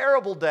been a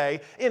terrible day.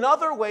 In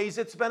other ways,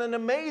 it's been an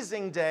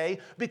amazing day,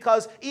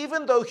 because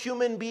even though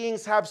human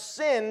beings have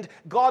sinned,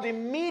 God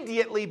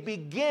immediately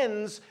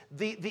begins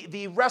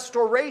the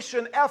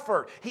restoration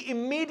effort. He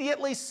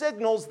immediately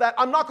signals that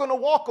I'm not going to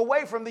walk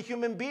away from the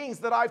human beings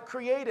that I've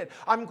created.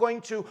 I'm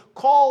going to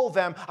call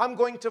them. I'm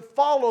going to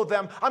follow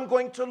them. I'm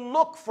going to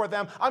look for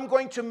them. I'm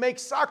going to make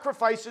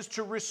sacrifices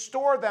to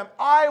restore them.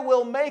 I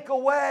will make a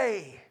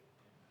way.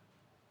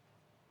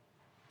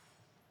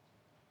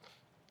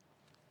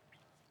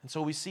 And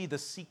so we see the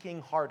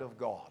seeking heart of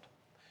God.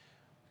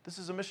 This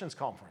is a missions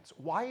conference.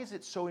 Why is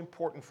it so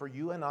important for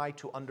you and I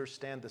to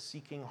understand the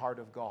seeking heart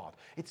of God?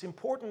 It's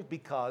important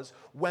because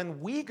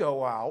when we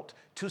go out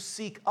to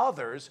seek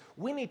others,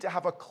 we need to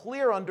have a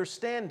clear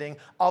understanding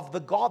of the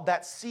God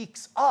that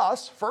seeks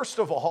us. First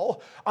of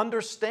all,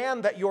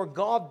 understand that your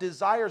God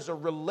desires a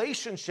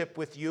relationship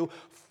with you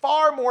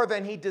far more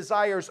than he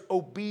desires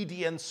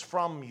obedience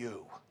from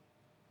you.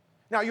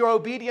 Now, your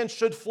obedience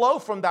should flow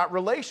from that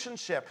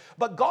relationship,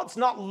 but God's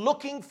not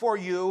looking for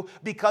you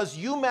because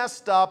you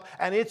messed up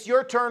and it's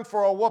your turn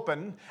for a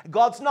whooping.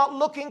 God's not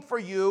looking for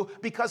you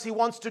because he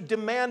wants to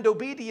demand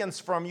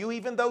obedience from you,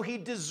 even though he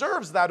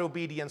deserves that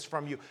obedience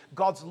from you.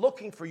 God's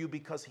looking for you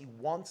because he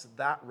wants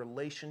that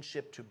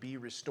relationship to be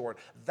restored.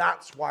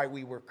 That's why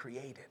we were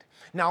created.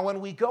 Now, when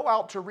we go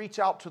out to reach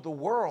out to the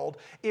world,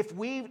 if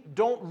we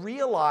don't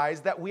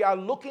realize that we are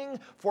looking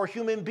for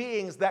human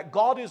beings that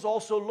God is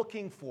also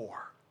looking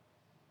for,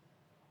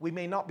 we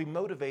may not be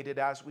motivated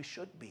as we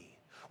should be.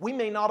 We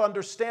may not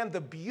understand the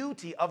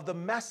beauty of the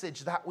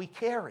message that we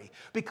carry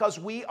because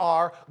we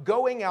are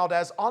going out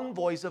as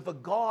envoys of a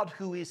God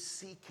who is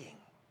seeking.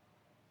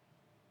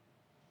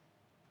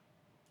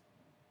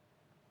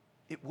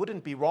 It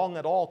wouldn't be wrong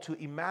at all to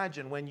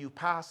imagine when you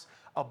pass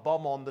a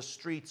bum on the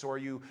streets or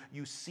you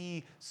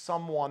see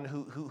someone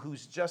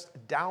who's just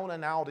down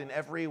and out in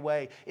every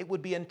way. It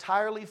would be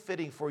entirely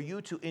fitting for you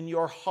to, in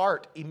your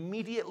heart,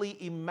 immediately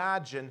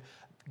imagine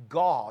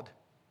God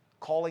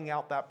calling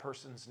out that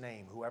person's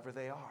name, whoever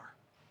they are.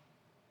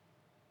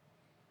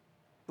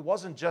 It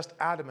wasn't just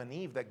Adam and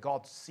Eve that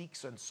God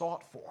seeks and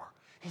sought for.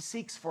 He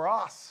seeks for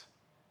us.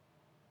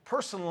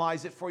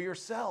 Personalize it for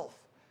yourself.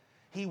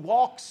 He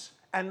walks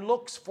and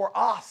looks for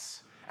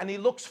us, and he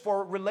looks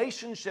for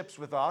relationships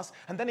with us,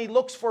 and then he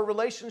looks for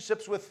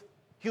relationships with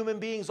human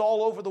beings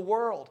all over the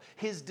world.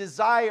 His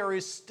desire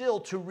is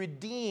still to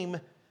redeem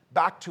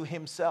back to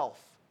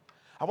himself.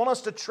 I want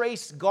us to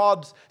trace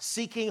God's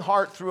seeking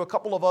heart through a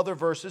couple of other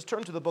verses.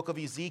 Turn to the book of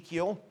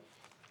Ezekiel.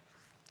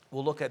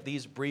 We'll look at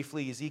these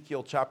briefly.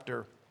 Ezekiel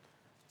chapter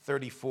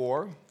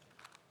 34.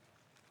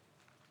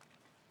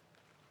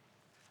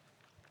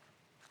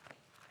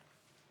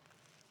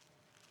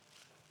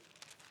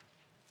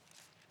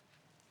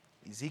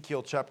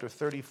 Ezekiel chapter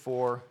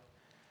 34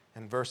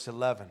 and verse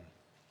 11.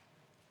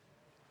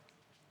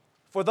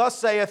 For thus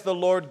saith the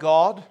Lord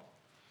God,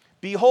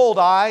 Behold,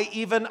 I,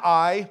 even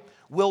I,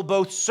 will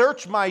both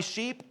search my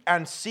sheep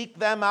and seek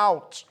them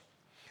out.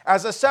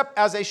 As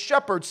a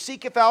shepherd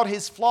seeketh out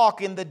his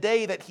flock in the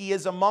day that he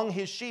is among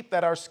his sheep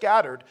that are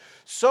scattered,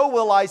 so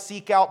will I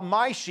seek out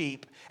my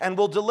sheep, and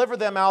will deliver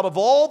them out of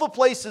all the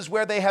places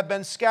where they have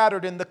been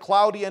scattered in the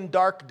cloudy and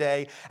dark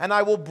day. And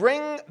I will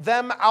bring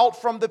them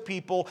out from the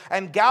people,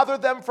 and gather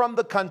them from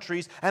the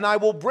countries, and I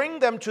will bring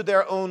them to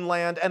their own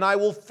land, and I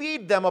will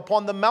feed them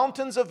upon the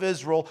mountains of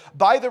Israel,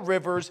 by the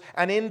rivers,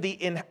 and in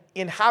the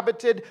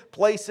inhabited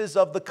places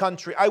of the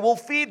country. I will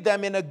feed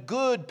them in a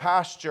good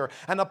pasture,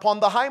 and upon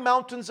the high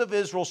mountains of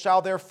Israel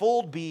shall their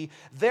fold be.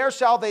 There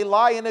shall they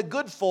lie in a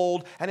good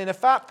fold, and in a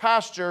fat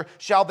pasture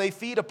shall they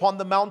feed upon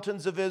the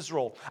mountains of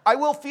Israel. I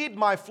will feed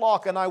my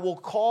flock, and I will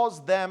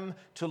cause them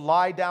to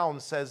lie down,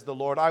 says the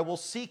Lord. I will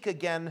seek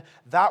again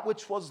that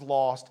which was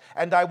lost,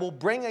 and I will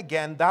bring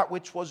again that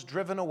which was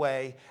driven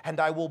away, and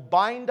I will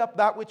bind up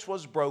that which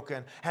was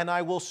broken, and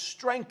I will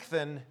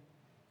strengthen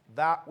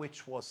that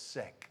which was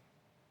sick.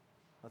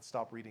 Let's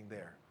stop reading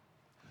there.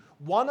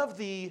 One of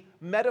the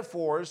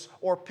metaphors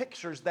or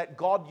pictures that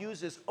God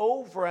uses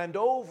over and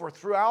over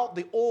throughout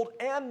the Old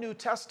and New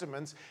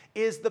Testaments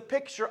is the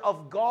picture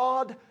of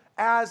God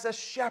as a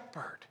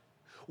shepherd.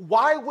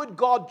 Why would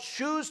God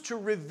choose to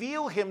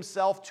reveal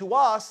himself to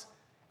us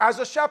as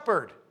a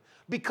shepherd?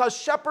 Because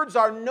shepherds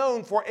are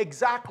known for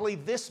exactly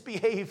this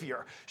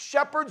behavior.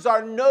 Shepherds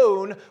are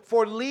known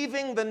for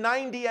leaving the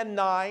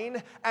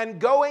 99 and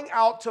going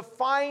out to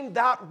find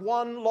that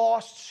one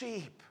lost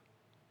sheep.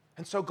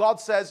 And so God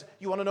says,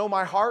 you want to know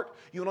my heart?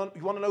 You want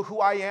to know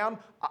who I am?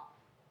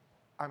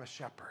 I'm a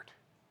shepherd.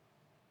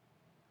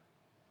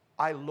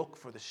 I look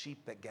for the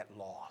sheep that get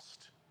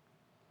lost.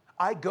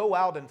 I go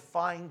out and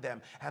find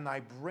them, and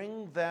I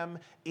bring them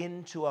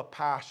into a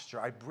pasture.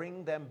 I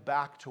bring them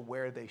back to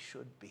where they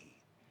should be.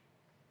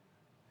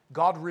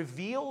 God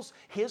reveals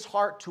his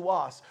heart to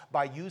us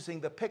by using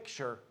the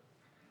picture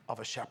of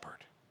a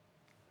shepherd.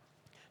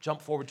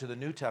 Jump forward to the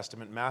New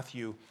Testament,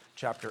 Matthew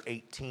chapter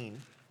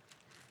 18.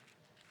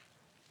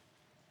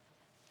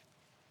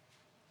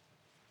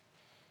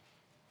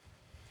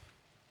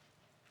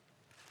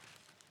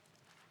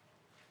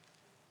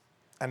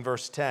 And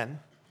verse 10,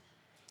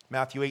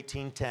 Matthew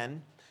 18:10,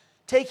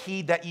 take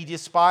heed that ye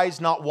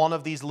despise not one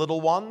of these little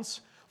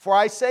ones, for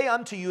I say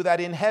unto you that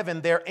in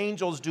heaven their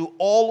angels do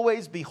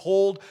always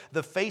behold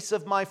the face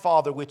of my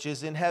Father which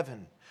is in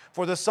heaven.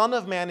 For the Son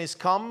of Man is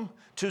come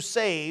to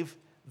save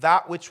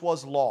that which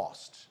was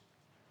lost.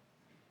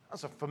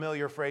 That's a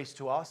familiar phrase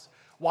to us.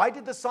 Why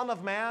did the Son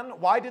of Man,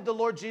 why did the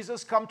Lord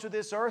Jesus come to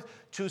this earth?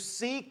 To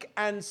seek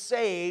and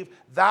save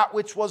that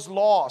which was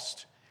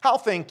lost. How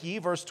think ye,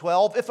 verse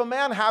 12, if a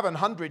man have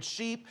 100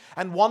 sheep,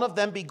 and one of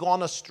them be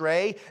gone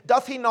astray,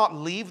 doth he not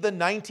leave the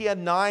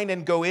 99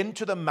 and go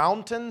into the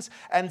mountains,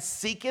 and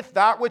seeketh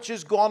that which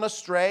is gone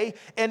astray?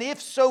 And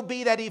if so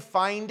be that he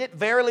find it,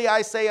 verily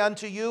I say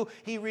unto you,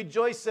 he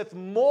rejoiceth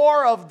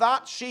more of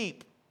that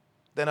sheep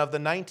than of the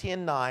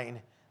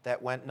 99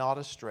 that went not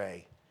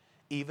astray.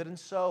 Even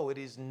so, it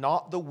is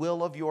not the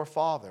will of your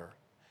Father,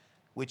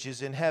 which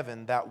is in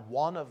heaven, that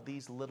one of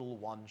these little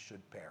ones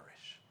should perish.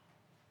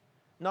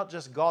 Not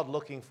just God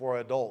looking for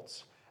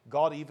adults,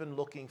 God even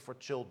looking for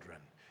children.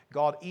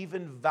 God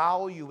even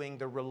valuing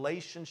the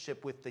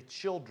relationship with the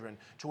children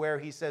to where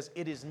he says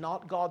it is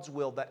not God's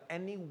will that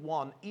any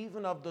one,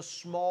 even of the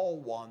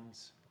small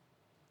ones,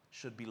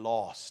 should be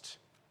lost.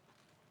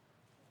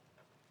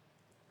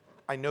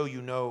 I know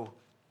you know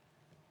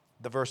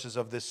the verses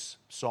of this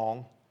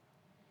song,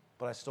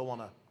 but I still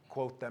want to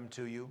quote them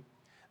to you.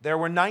 There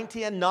were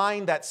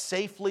 99 that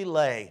safely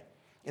lay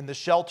in the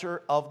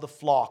shelter of the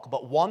flock,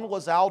 but one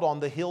was out on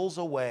the hills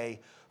away,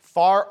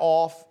 far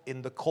off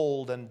in the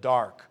cold and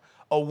dark,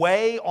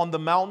 away on the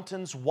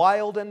mountains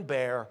wild and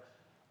bare,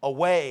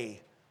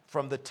 away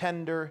from the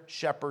tender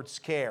shepherd's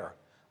care.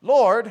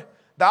 Lord,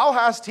 thou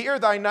hast here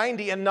thy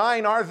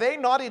 99, are they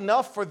not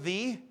enough for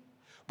thee?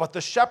 But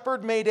the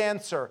shepherd made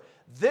answer,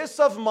 this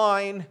of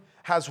mine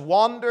has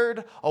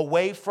wandered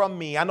away from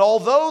me, and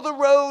although the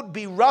road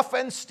be rough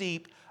and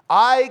steep,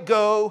 I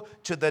go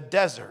to the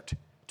desert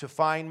to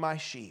find my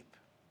sheep.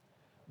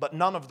 But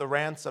none of the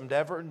ransomed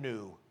ever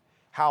knew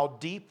how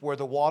deep were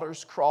the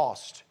waters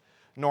crossed,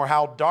 nor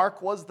how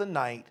dark was the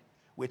night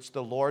which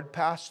the Lord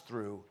passed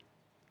through,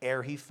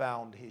 ere he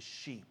found his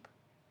sheep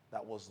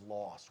that was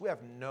lost. We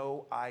have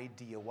no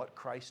idea what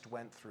Christ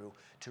went through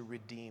to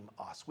redeem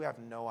us. We have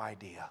no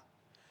idea.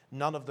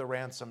 None of the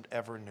ransomed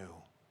ever knew.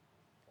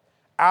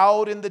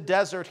 Out in the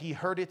desert he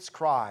heard its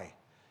cry,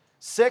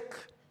 sick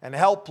and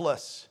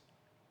helpless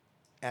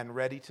and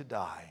ready to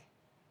die.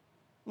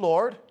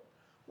 Lord,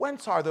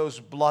 whence are those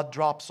blood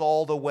drops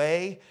all the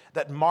way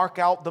that mark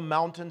out the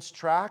mountain's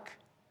track?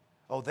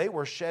 Oh, they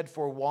were shed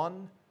for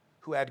one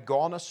who had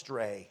gone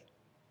astray,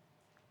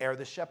 ere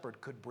the shepherd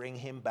could bring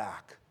him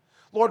back.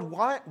 Lord,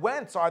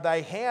 whence are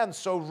thy hands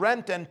so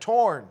rent and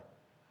torn?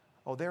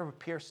 Oh, they were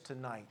pierced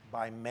tonight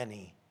by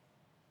many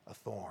a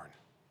thorn.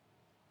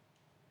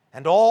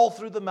 And all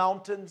through the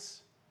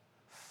mountains,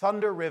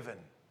 thunder riven,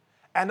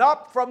 and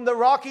up from the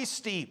rocky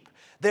steep,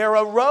 There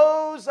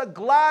arose a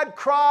glad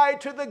cry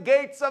to the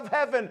gates of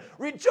heaven,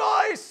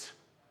 "Rejoice!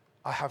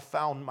 I have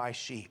found my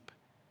sheep."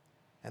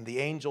 And the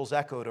angels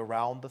echoed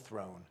around the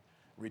throne,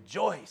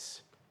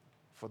 "Rejoice,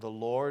 for the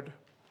Lord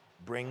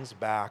brings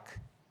back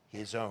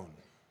his own."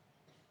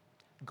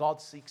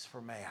 God seeks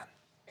for man.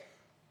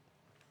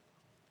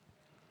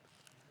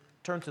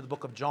 Turn to the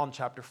book of John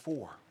chapter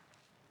 4.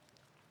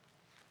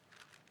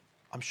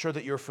 I'm sure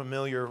that you're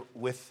familiar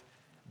with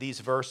these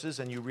verses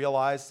and you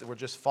realize that we're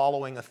just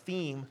following a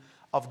theme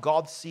of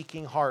God's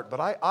seeking heart. But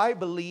I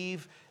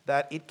believe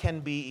that it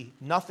can be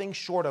nothing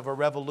short of a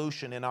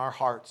revolution in our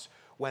hearts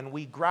when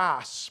we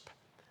grasp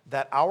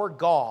that our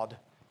God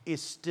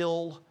is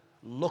still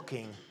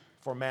looking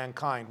for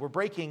mankind. We're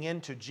breaking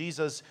into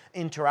Jesus'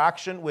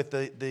 interaction with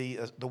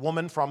the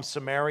woman from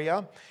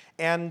Samaria,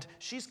 and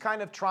she's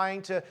kind of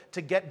trying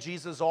to get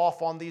Jesus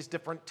off on these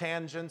different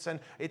tangents, and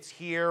it's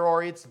here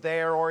or it's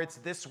there or it's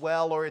this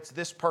well or it's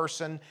this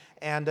person,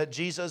 and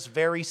Jesus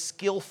very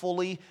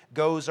skillfully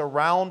goes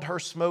around her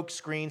smoke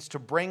screens to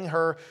bring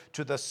her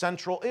to the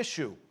central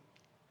issue.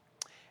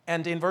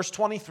 And in verse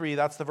 23,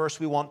 that's the verse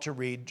we want to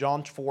read,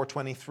 John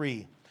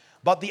 4:23.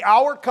 "But the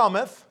hour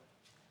cometh,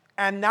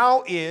 and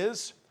now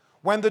is,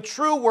 when the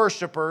true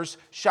worshipers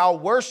shall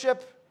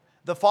worship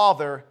the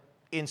Father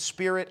in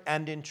spirit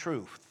and in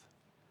truth.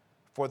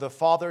 For the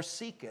Father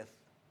seeketh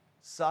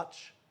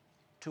such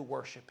to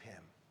worship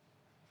him."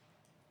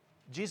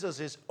 Jesus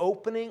is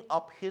opening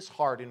up his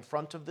heart in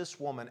front of this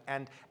woman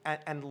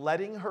and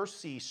letting her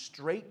see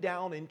straight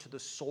down into the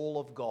soul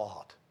of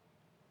God.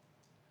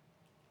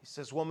 He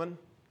says, "Woman,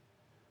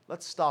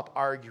 let's stop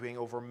arguing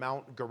over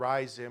Mount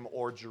Gerizim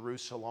or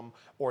Jerusalem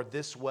or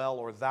this well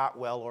or that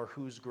well or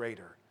who's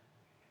greater.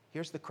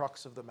 Here's the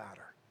crux of the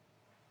matter.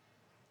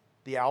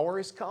 The hour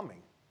is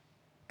coming,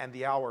 and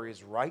the hour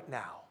is right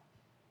now,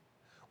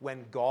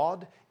 when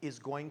God is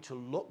going to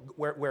look,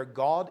 where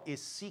God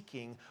is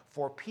seeking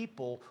for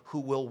people who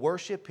will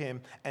worship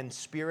him in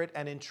spirit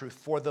and in truth.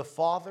 For the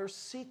Father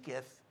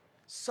seeketh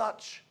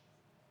such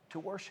to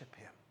worship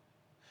him."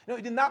 You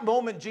know, in that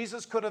moment,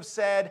 Jesus could have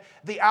said,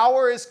 "The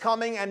hour is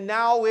coming, and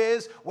now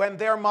is when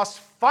there must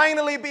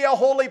finally be a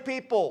holy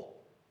people."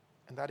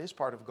 And that is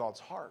part of God's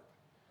heart.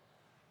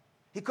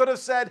 He could have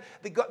said,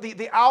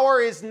 the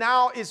hour is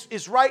now,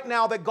 is right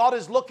now, that God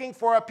is looking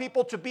for a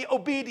people to be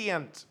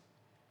obedient.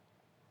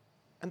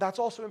 And that's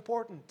also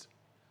important.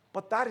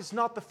 But that is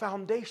not the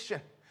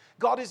foundation.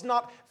 God is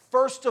not,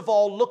 first of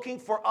all, looking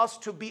for us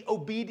to be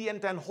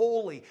obedient and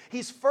holy.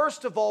 He's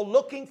first of all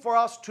looking for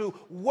us to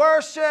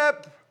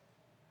worship.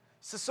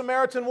 It's a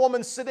Samaritan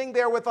woman sitting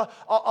there with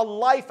a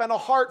life and a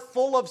heart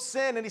full of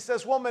sin. And he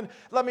says, "Woman,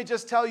 let me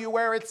just tell you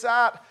where it's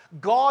at.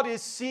 God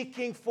is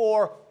seeking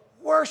for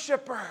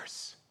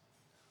worshipers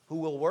who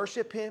will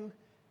worship him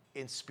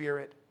in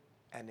spirit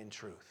and in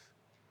truth."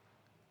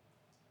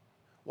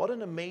 What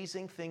an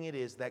amazing thing it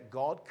is that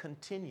God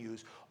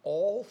continues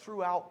all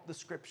throughout the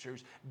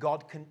scriptures.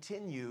 God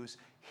continues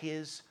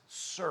his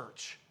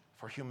search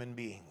for human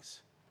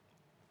beings.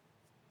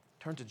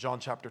 Turn to John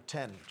chapter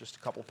 10, just a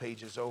couple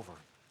pages over.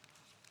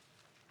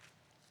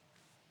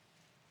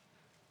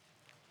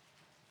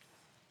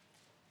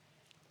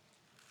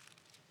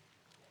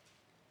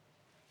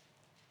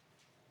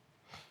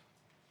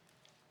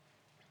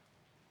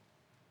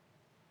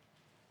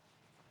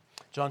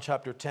 John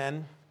chapter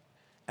 10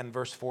 and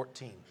verse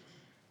 14.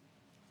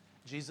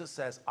 Jesus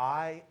says,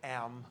 "I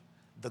am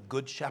the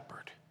good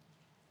shepherd,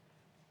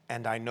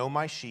 and I know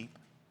my sheep,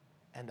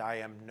 and I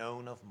am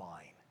known of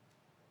mine."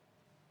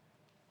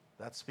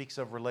 That speaks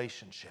of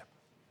relationship.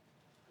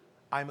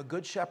 I'm a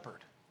good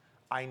shepherd.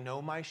 I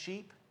know my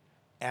sheep,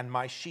 and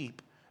my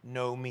sheep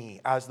know me.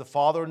 As the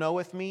Father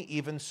knoweth me,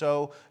 even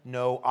so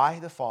know I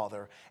the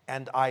Father,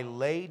 and I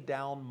lay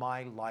down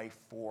my life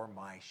for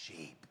my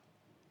sheep.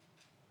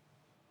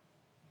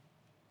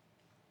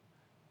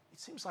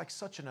 Seems like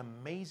such an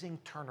amazing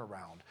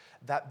turnaround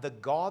that the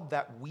God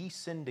that we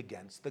sinned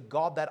against, the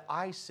God that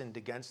I sinned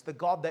against, the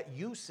God that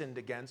you sinned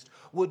against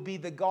would be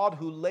the God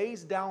who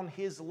lays down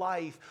his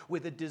life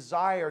with a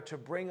desire to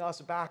bring us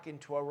back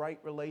into a right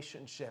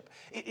relationship.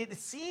 It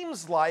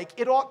seems like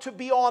it ought to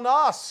be on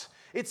us.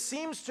 It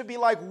seems to be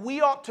like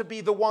we ought to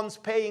be the ones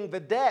paying the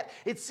debt.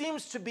 It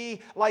seems to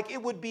be like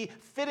it would be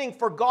fitting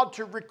for God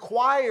to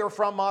require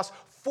from us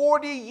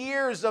 40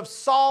 years of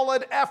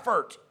solid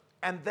effort,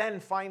 and then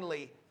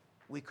finally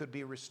we could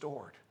be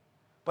restored.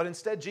 But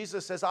instead,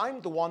 Jesus says, "I'm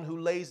the one who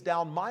lays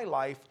down my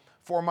life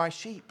for my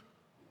sheep."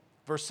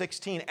 Verse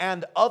 16,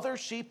 "And other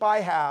sheep I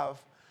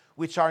have,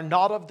 which are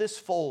not of this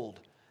fold,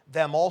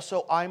 them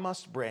also I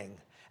must bring,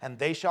 and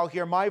they shall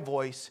hear my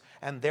voice,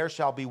 and there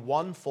shall be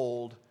one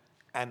fold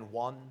and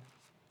one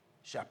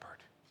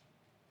shepherd."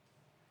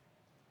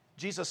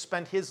 Jesus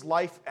spent his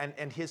life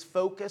and his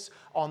focus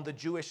on the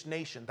Jewish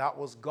nation. That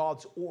was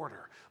God's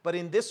order. But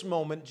in this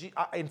moment,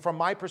 and from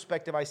my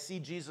perspective, I see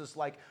Jesus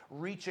like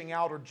reaching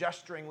out or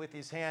gesturing with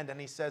his hand, and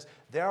he says,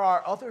 "There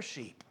are other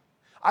sheep.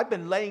 I've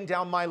been laying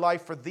down my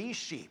life for these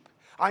sheep.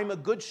 I'm a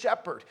good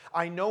shepherd.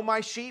 I know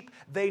my sheep.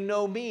 They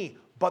know me.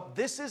 But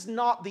this is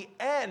not the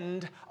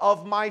end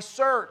of my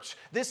search.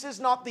 This is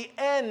not the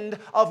end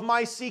of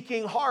my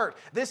seeking heart.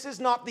 This is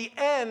not the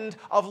end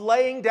of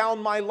laying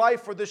down my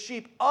life for the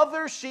sheep.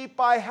 Other sheep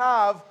I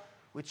have,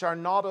 which are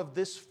not of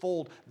this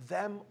fold,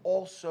 them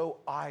also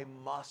I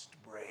must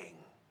bring.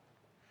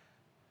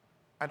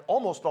 And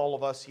almost all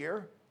of us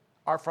here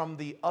are from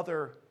the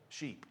other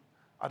sheep.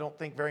 I don't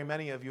think very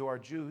many of you are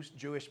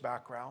Jewish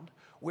background.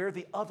 We're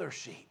the other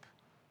sheep.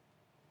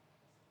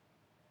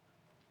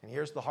 And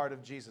here's the heart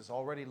of Jesus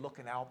already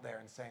looking out there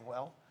and saying,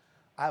 well,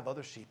 I have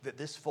other sheep.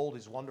 This fold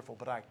is wonderful,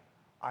 but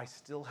I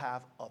still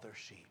have other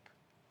sheep.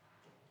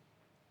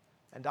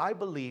 And I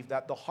believe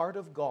that the heart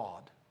of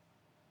God,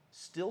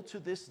 still to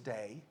this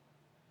day,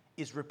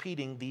 is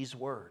repeating these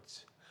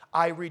words.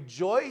 I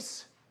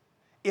rejoice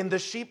in the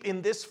sheep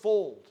in this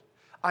fold.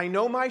 I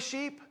know my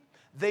sheep,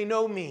 they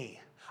know me.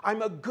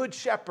 I'm a good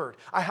shepherd.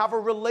 I have a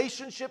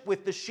relationship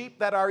with the sheep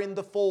that are in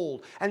the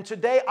fold. And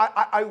today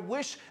I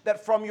wish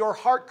that from your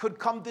heart could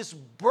come this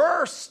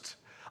burst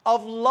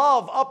of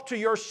love up to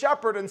your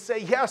shepherd and say,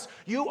 yes,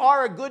 you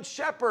are a good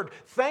shepherd.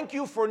 Thank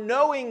you for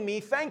knowing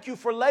me. Thank you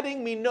for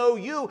letting me know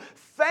you.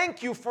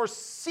 Thank you for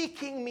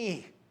seeking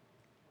me.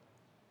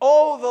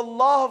 Oh, the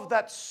love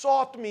that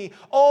sought me.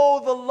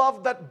 Oh, the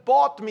love that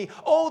bought me.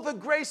 Oh, the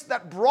grace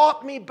that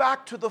brought me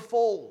back to the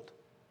fold.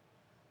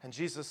 And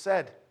Jesus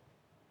said,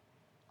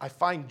 I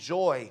find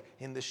joy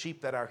in the sheep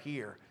that are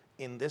here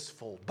in this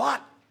fold.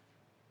 But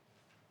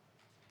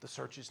the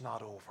search is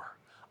not over.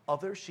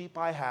 Other sheep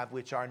I have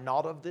which are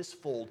not of this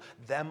fold,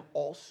 them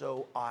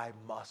also I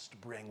must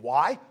bring.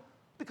 Why?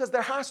 Because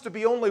there has to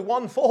be only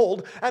one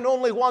fold and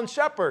only one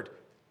shepherd.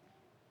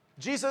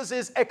 Jesus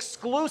is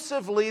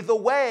exclusively the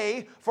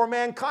way for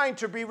mankind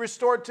to be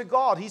restored to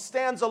God. He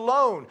stands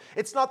alone.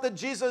 It's not that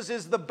Jesus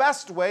is the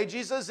best way.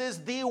 Jesus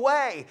is the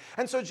way.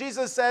 And so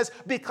Jesus says,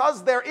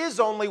 because there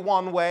is only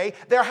one way,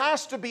 there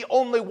has to be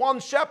only one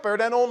shepherd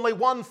and only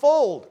one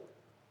fold.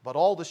 But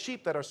all the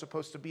sheep that are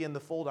supposed to be in the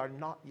fold are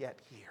not yet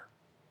here.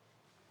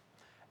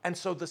 And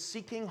so the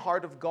seeking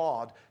heart of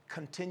God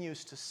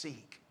continues to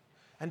seek.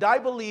 And I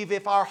believe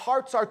if our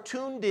hearts are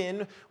tuned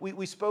in,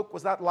 we spoke,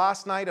 was that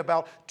last night,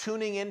 about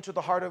tuning into the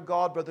heart of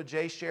God? Brother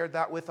Jay shared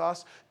that with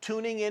us.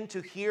 Tuning in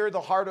to hear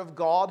the heart of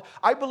God.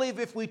 I believe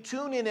if we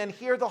tune in and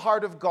hear the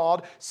heart of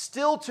God,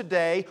 still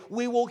today,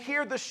 we will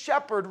hear the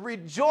shepherd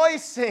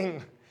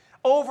rejoicing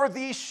over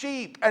these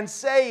sheep and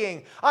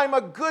saying, I'm a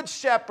good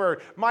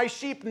shepherd. My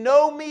sheep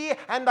know me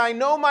and I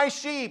know my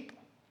sheep.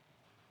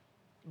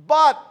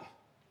 But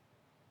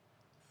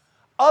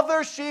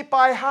other sheep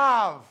I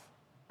have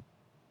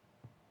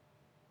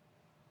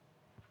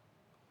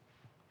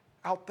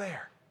out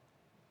there.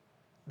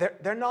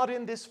 They're not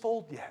in this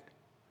fold yet.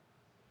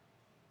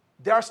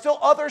 There are still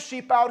other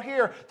sheep out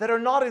here that are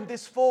not in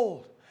this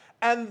fold.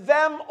 And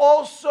them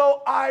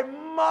also I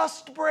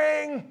must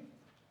bring.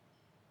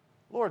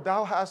 Lord,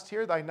 thou hast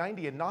here thy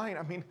 90 and 9.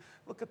 I mean,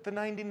 look at the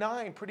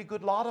 99. Pretty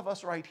good lot of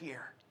us right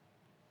here.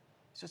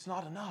 So it's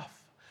not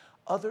enough.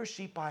 Other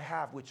sheep I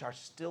have which are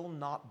still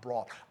not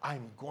brought.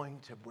 I'm going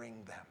to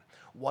bring them.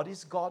 What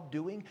is God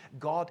doing?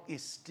 God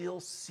is still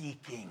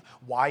seeking.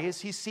 Why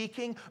is he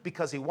seeking?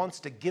 Because he wants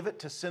to give it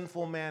to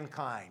sinful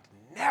mankind.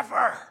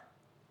 Never.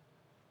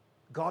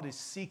 God is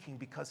seeking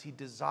because he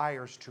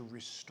desires to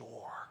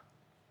restore.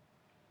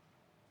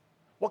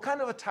 What kind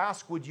of a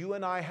task would you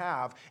and I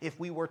have if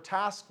we were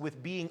tasked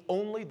with being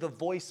only the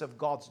voice of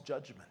God's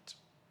judgment?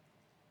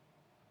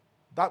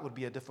 That would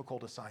be a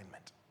difficult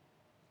assignment.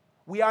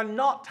 We are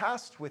not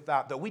tasked with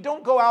that, though. We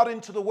don't go out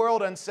into the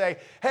world and say,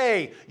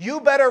 hey, you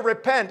better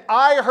repent.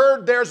 I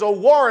heard there's a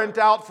warrant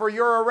out for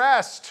your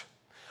arrest.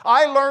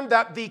 I learned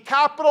that the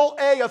capital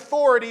A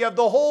authority of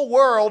the whole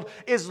world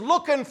is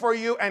looking for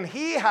you, and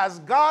he has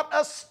got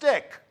a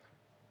stick.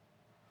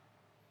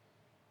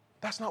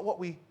 That's not what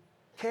we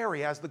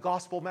carry as the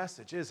gospel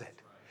message, is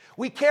it?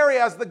 We carry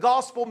as the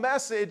gospel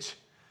message,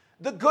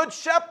 the good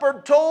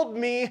shepherd told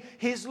me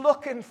he's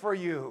looking for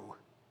you.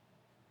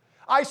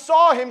 I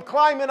saw him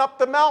climbing up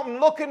the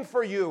mountain looking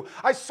for you.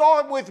 I saw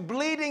him with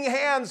bleeding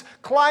hands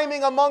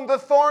climbing among the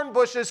thorn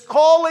bushes,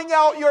 calling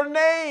out your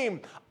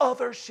name.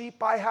 Other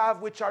sheep I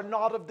have which are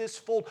not of this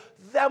fold,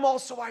 them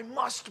also I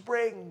must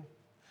bring.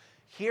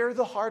 Hear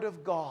the heart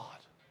of God.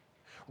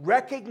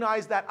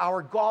 Recognize that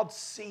our God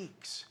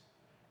seeks.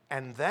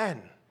 And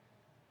then,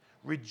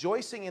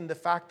 rejoicing in the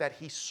fact that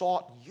he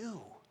sought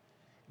you,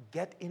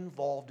 get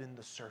involved in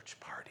the search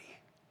party.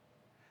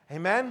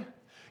 Amen?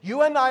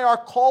 You and I are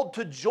called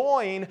to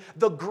join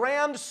the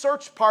grand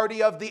search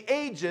party of the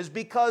ages,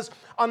 because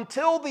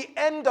until the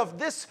end of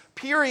this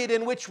period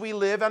in which we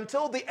live,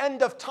 until the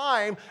end of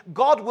time,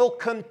 God will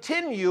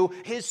continue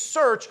his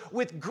search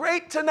with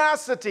great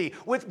tenacity,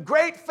 with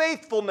great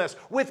faithfulness,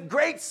 with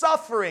great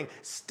suffering,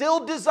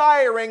 still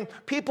desiring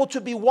people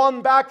to be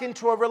won back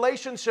into a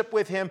relationship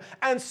with him,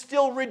 and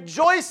still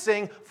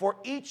rejoicing for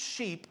each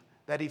sheep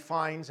that he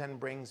finds and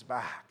brings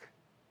back.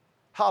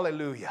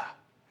 Hallelujah.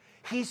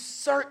 He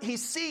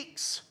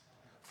seeks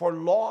for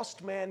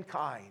lost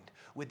mankind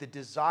with a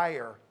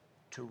desire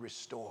to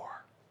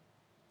restore.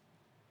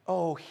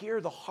 Oh,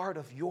 hear the heart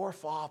of your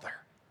Father.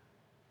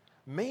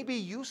 Maybe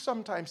you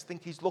sometimes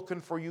think He's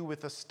looking for you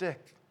with a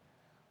stick.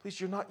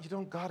 Please, you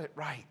don't got it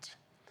right.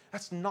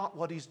 That's not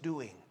what He's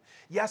doing.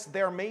 Yes,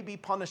 there may be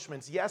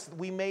punishments. Yes,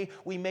 we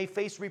may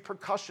face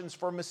repercussions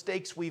for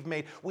mistakes we've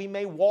made. We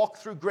may walk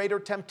through greater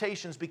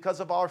temptations because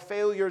of our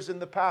failures in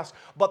the past.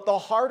 But the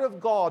heart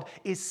of God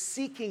is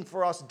seeking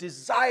for us,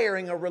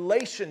 desiring a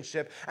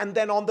relationship. And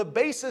then on the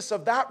basis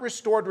of that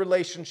restored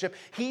relationship,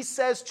 He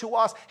says to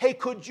us, hey,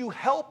 could you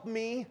help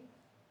me?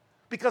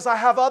 Because I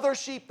have other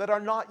sheep that are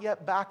not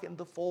yet back in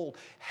the fold.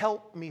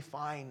 Help me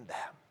find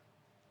them.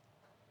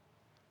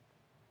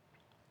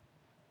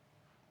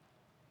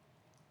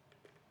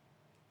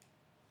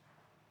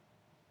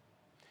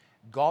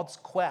 God's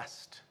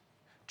quest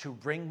to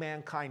bring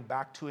mankind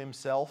back to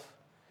Himself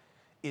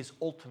is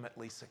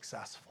ultimately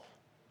successful.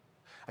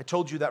 I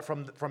told you that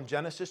from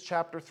Genesis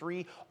chapter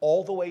 3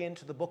 all the way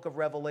into the book of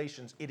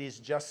Revelations, it is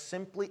just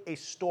simply a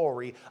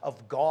story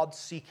of God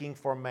seeking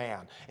for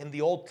man. In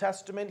the Old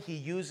Testament, He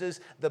uses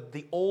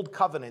the old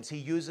covenants. He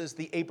uses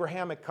the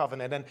Abrahamic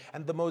covenant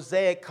and the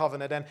Mosaic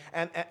covenant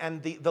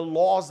and the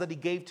laws that He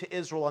gave to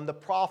Israel and the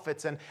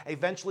prophets and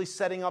eventually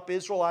setting up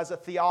Israel as a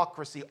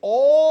theocracy.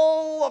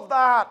 All of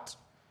that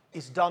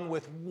is done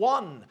with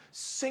one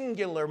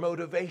singular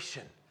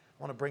motivation.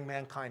 I want to bring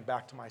mankind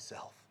back to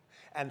myself.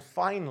 And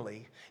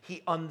finally,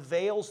 He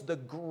unveils the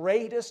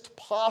greatest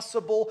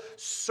possible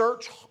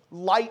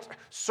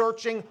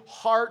light-searching,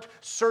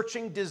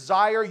 heart-searching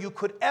desire you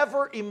could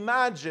ever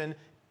imagine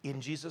in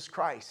Jesus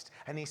Christ.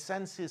 And He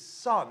sends His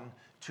Son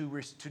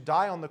to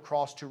die on the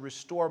cross to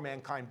restore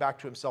mankind back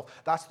to Himself.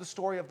 That's the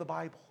story of the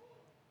Bible.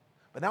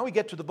 But now we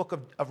get to the book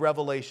of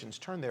Revelations.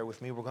 Turn there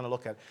with me. We're going to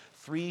look at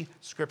 3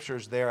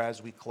 scriptures there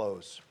as we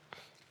close.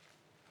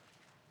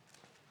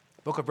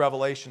 Book of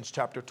Revelations,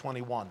 chapter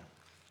 21.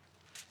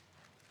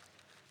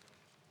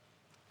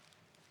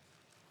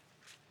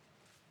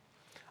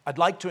 I'd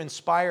like to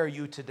inspire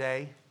you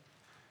today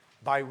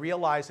by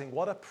realizing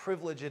what a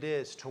privilege it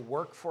is to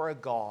work for a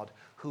God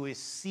who is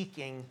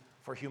seeking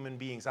for human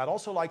beings. I'd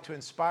also like to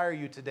inspire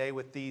you today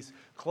with these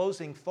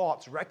closing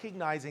thoughts,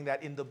 recognizing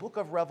that in the book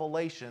of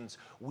Revelations,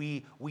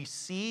 we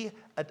see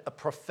a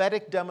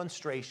prophetic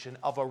demonstration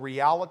of a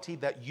reality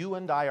that you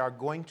and I are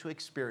going to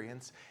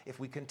experience if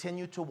we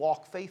continue to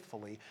walk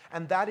faithfully,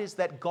 and that is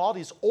that God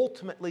is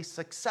ultimately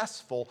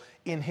successful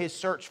in His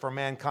search for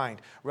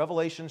mankind.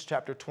 Revelations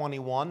chapter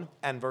 21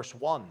 and verse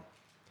 1.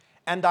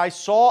 And I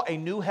saw a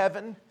new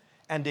heaven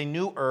and a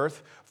new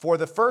earth, for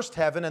the first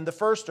heaven and the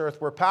first earth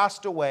were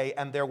passed away,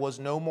 and there was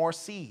no more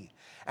sea.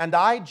 And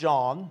I,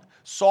 John,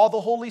 saw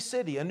the holy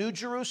city, a new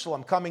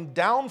Jerusalem, coming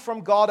down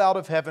from God out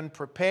of heaven,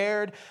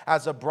 prepared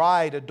as a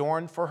bride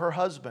adorned for her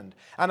husband.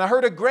 And I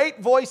heard a great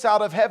voice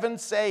out of heaven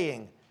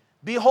saying,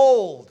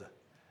 Behold,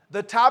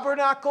 the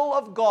tabernacle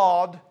of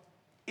God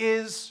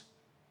is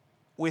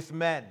with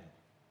men,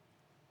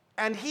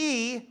 and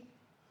He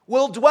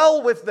will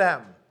dwell with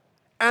them,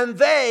 and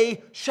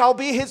they shall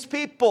be His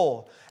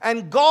people.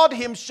 And God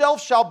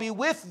Himself shall be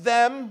with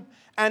them,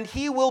 and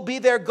He will be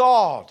their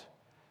God.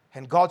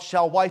 And God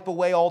shall wipe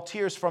away all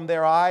tears from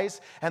their eyes,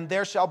 and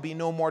there shall be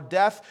no more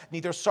death,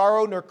 neither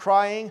sorrow nor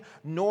crying,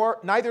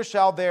 neither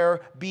shall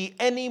there be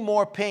any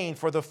more pain,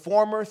 for the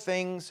former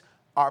things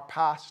are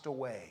passed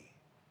away.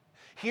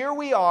 Here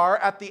we are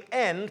at the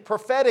end,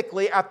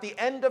 prophetically at the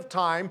end of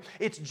time.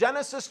 It's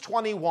Genesis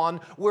 21.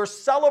 We're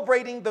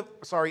celebrating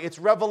it's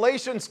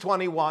Revelations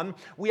 21.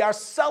 We are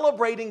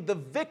celebrating the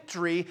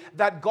victory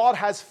that God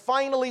has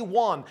finally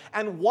won.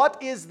 And what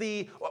is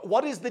the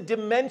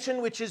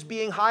dimension which is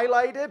being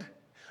highlighted?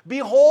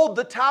 Behold,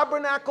 the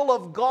tabernacle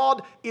of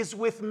God is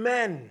with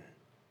men.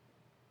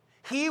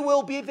 He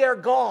will be their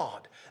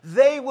God.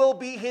 They will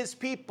be His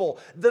people.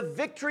 The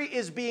victory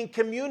is being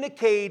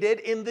communicated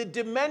in the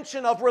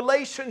dimension of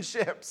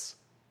relationships.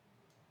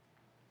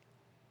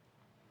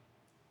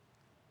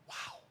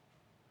 Wow.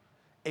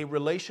 A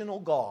relational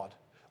God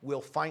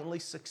will finally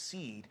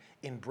succeed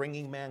in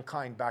bringing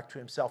mankind back to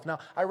Himself. Now,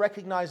 I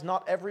recognize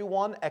not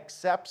everyone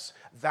accepts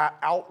that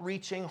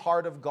outreaching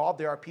heart of God.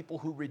 There are people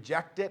who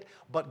reject it,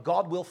 but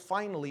God will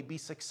finally be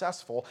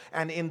successful.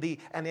 And in the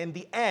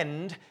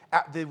end,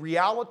 the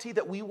reality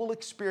that we will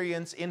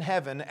experience in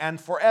heaven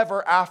and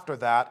forever after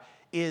that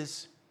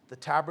is the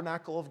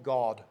tabernacle of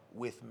God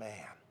with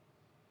man.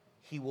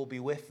 He will be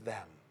with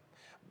them.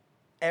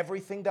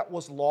 Everything that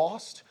was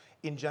lost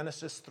in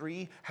Genesis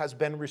 3 has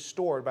been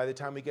restored by the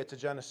time we get to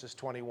Genesis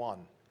 21.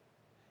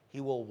 He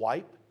will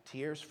wipe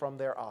tears from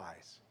their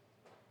eyes.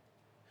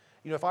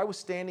 You know, if I was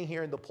standing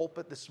here in the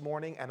pulpit this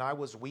morning and I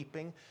was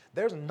weeping,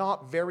 there's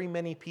not very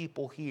many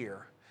people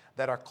here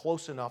that are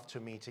close enough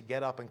to me to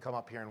get up and come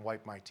up here and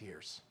wipe my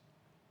tears.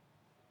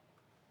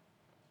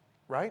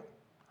 Right?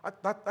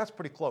 That's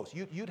pretty close.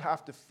 You'd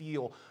have to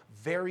feel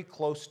very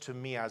close to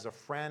me as a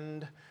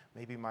friend,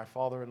 maybe my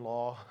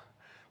father-in-law.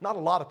 Not a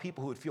lot of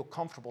people who would feel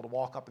comfortable to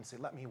walk up and say,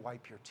 let me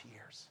wipe your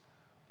tears.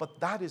 But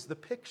that is the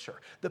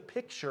picture. The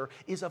picture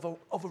is of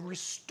a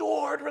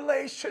restored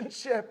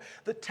relationship.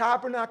 The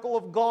tabernacle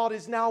of God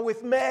is now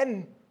with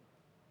men.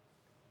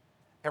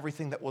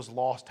 Everything that was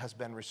lost has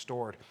been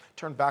restored.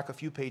 Turn back a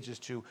few pages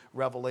to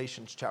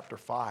Revelation chapter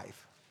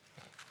 5.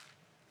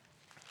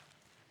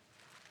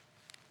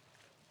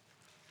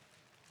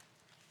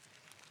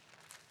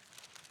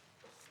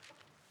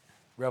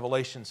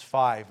 Revelations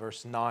 5,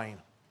 verse 9.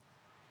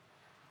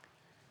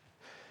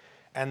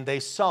 And they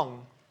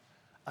sung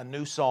a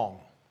new song,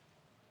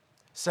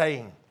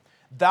 saying,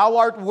 Thou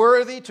art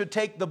worthy to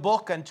take the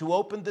book and to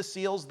open the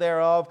seals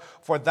thereof,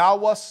 for thou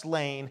wast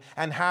slain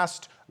and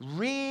hast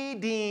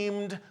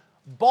redeemed,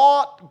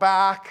 bought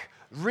back,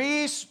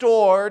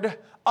 restored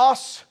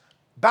us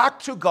back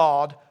to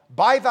God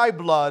by thy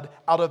blood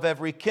out of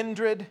every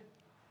kindred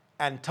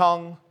and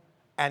tongue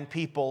and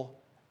people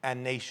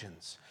and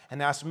nations,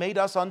 and hast made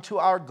us unto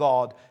our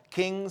God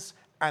kings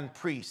and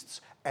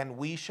priests, and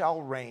we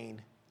shall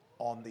reign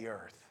on the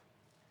earth.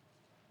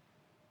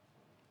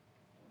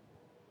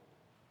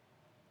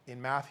 In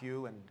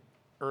Matthew, and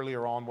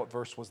earlier on, what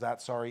verse was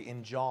that? Sorry,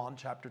 in John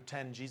chapter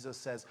 10, Jesus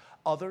says,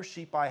 Other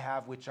sheep I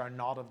have which are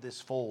not of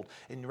this fold.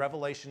 In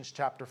Revelation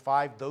chapter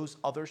 5, those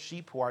other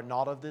sheep who are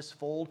not of this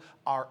fold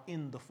are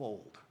in the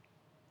fold.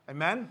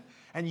 Amen?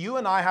 And you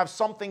and I have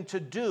something to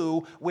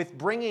do with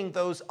bringing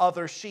those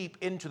other sheep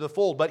into the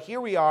fold. But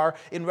here we are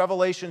in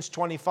Revelation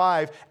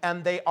 25,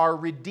 and they are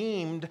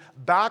redeemed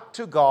back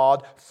to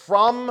God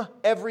from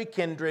every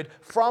kindred,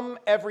 from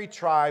every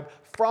tribe,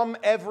 from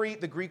every,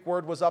 the Greek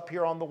word was up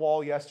here on the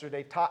wall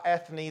yesterday, ta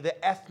ethne,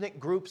 the ethnic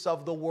groups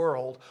of the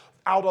world.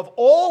 Out of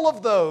all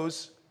of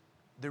those,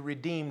 the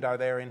redeemed are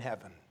there in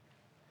heaven.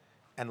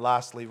 And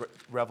lastly,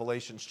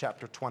 Revelation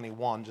chapter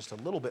 21, just a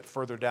little bit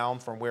further down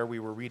from where we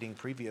were reading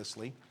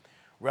previously.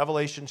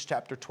 Revelation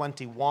chapter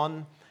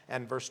 21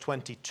 and verse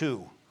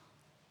 22.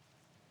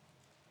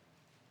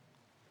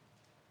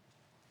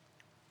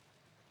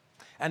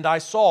 And I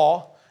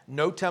saw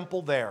no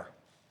temple there,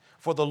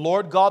 for the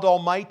Lord God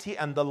Almighty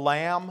and the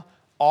Lamb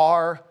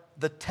are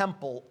the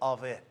temple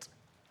of it.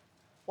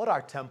 What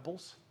are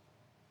temples?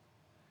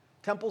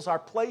 Temples are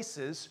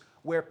places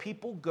where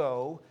people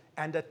go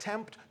and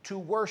attempt to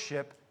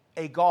worship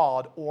a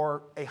god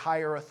or a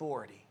higher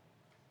authority.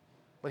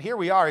 But here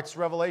we are, it's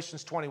Revelation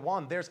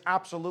 21. There's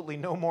absolutely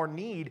no more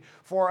need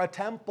for a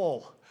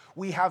temple.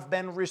 We have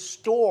been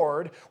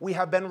restored. We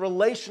have been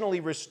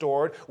relationally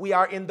restored. We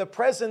are in the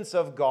presence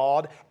of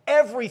God.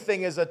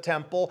 Everything is a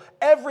temple.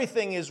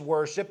 Everything is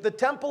worship. The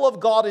temple of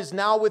God is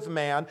now with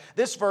man.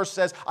 This verse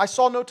says, I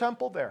saw no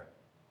temple there.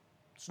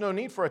 There's no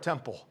need for a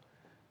temple.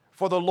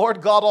 For the Lord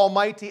God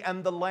Almighty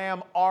and the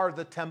Lamb are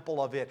the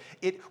temple of it.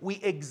 We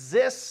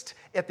exist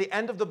at the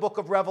end of the book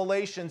of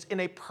Revelations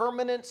in a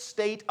permanent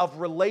state of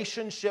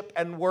relationship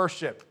and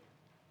worship.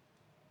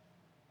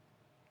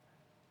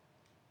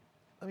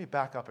 Let me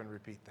back up and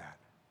repeat that.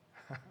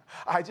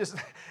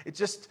 It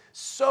just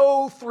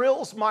so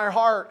thrills my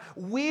heart.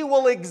 We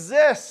will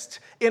exist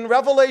in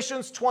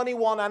Revelations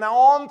 21 and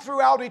on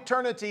throughout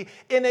eternity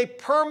in a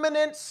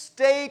permanent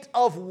state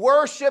of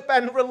worship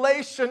and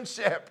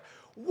relationship.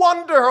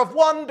 Wonder of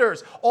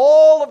wonders.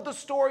 All of the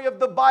story of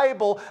the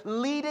Bible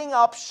leading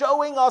up,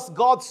 showing us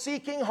God's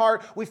seeking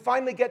heart. We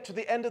finally get to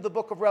the end of the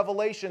book of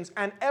Revelations,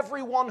 and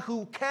everyone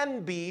who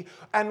can be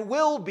and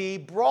will be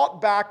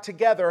brought back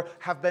together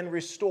have been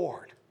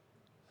restored.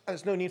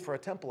 There's no need for a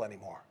temple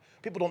anymore.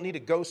 People don't need to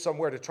go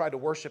somewhere to try to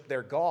worship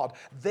their God.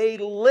 They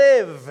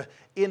live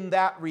in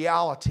that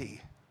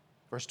reality.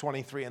 Verse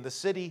 23, and the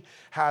city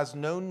has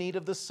no need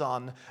of the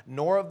sun,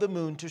 nor of the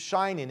moon to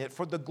shine in it,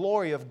 for the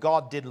glory of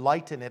God did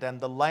lighten it, and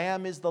the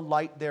Lamb is the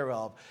light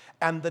thereof.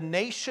 And the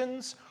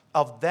nations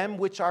of them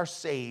which are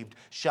saved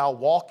shall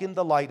walk in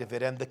the light of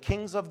it, and the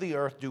kings of the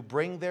earth do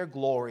bring their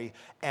glory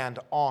and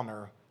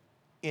honor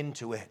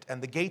into it.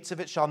 And the gates of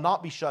it shall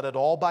not be shut at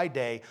all by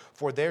day,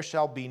 for there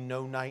shall be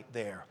no night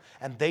there.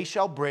 And they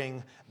shall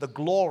bring the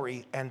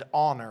glory and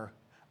honor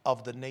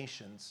of the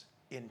nations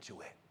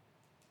into it.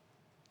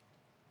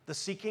 The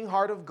seeking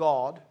heart of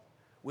God,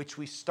 which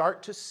we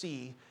start to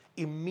see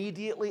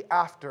immediately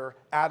after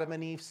Adam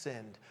and Eve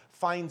sinned,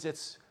 finds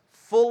its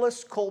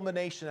fullest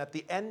culmination at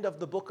the end of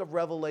the book of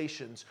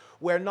Revelations,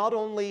 where not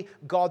only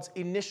God's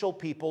initial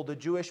people, the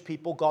Jewish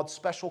people, God's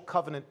special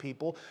covenant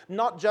people,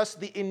 not just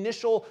the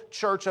initial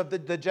church of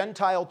the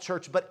Gentile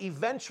church, but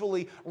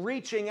eventually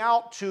reaching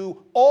out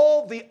to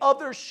all the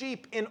other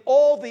sheep in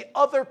all the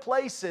other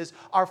places,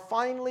 are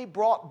finally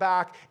brought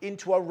back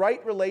into a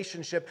right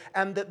relationship.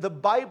 And that the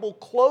Bible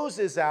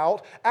closes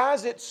out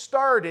as it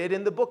started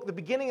in the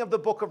beginning of the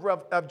book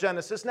of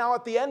Genesis. Now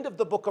at the end of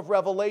the book of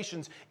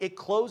Revelations, it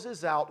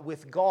closes out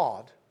with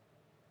God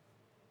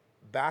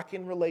back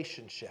in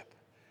relationship,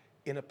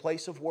 in a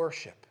place of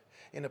worship,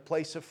 in a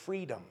place of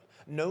freedom.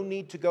 No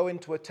need to go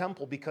into a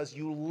temple because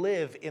you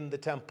live in the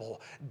temple.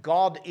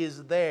 God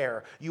is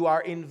there. You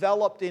are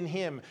enveloped in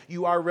Him.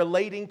 You are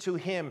relating to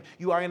Him.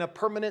 You are in a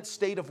permanent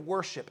state of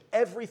worship.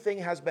 Everything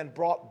has been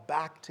brought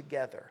back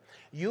together.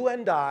 You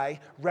and I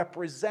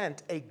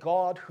represent a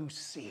God who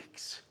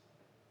seeks.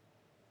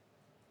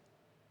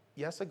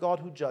 Yes, a God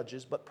who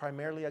judges, but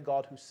primarily a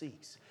God who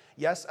seeks.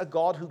 Yes, a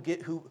God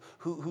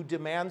who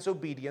demands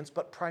obedience,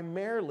 but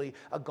primarily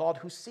a God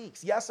who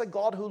seeks. Yes, a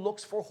God who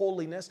looks for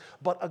holiness,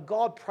 but a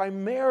God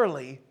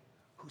primarily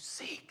who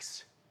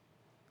seeks.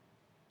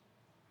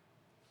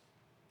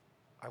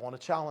 I want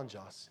to challenge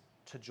us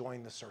to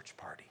join the search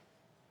party.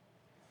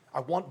 I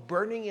want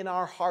burning in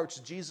our hearts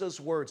Jesus'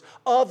 words,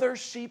 other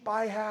sheep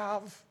I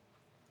have.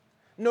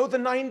 No, the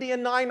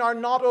 99 are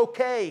not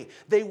okay.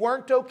 They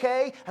weren't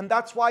okay, and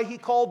that's why he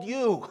called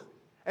you.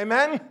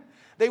 Amen?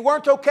 They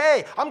weren't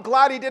okay. I'm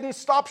glad he didn't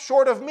stop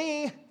short of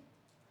me,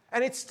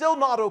 and it's still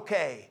not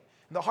okay.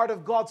 And the heart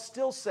of God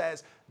still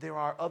says, there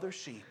are other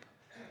sheep.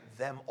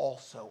 Them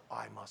also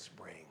I must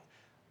bring.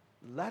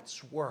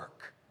 Let's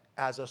work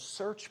as a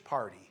search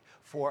party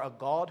for a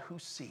God who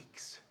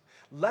seeks.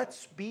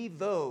 Let's be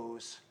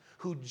those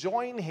who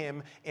join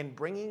him in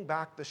bringing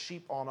back the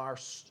sheep on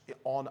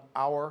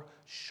our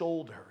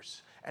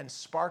shoulders and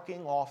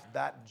sparking off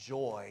that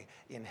joy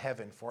in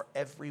heaven for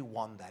every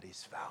one that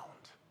is found.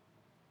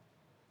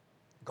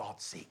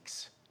 God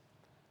seeks.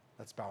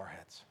 Let's bow our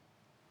heads.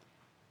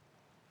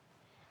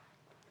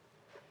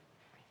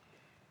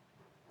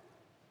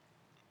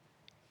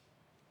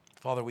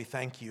 Father, we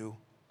thank you.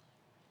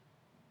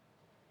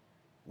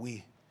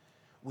 We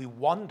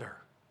wonder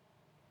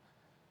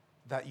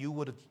that you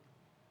would have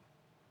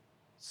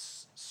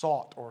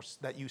sought or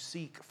that you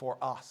seek for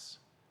us.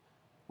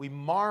 We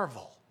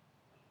marvel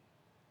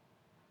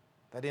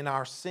that in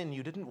our sin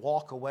you didn't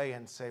walk away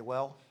and say,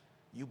 well,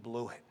 you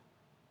blew it.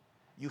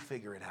 You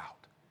figure it out.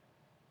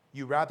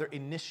 You rather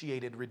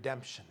initiated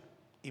redemption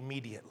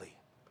immediately.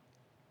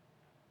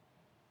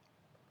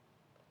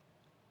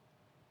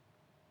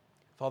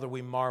 Father,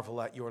 we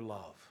marvel at your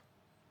love.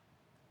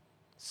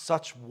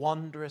 Such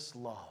wondrous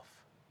love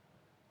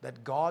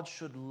that God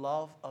should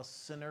love a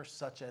sinner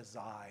such as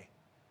I.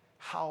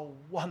 How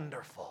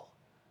wonderful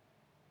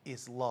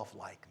is love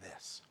like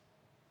this.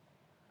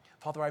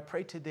 Father, I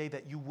pray today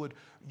that you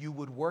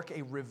would work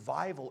a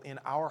revival in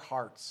our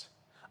hearts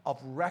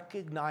of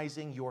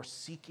recognizing your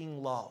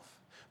seeking love.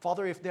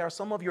 Father, if there are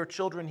some of your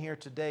children here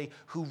today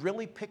who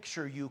really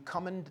picture you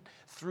coming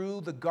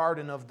through the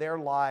garden of their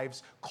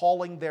lives,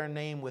 calling their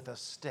name with a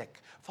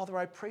stick, Father,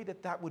 I pray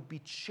that that would be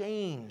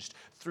changed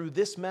through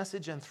this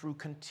message and through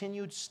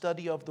continued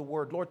study of the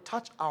Word. Lord,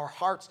 touch our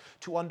hearts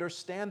to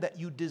understand that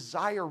you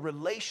desire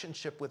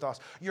relationship with us.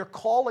 You're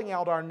calling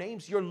out our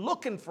names. You're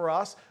looking for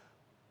us,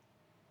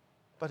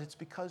 but it's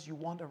because you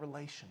want a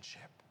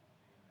relationship.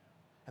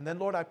 And then,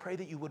 Lord, I pray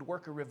that you would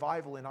work a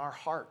revival in our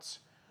hearts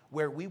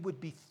where we would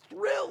be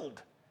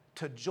thrilled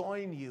to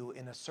join you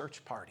in a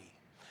search party.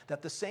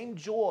 That the same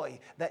joy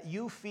that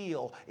you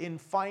feel in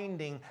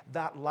finding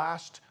that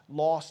last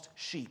lost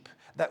sheep,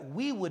 that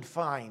we would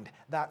find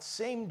that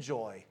same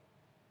joy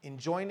in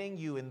joining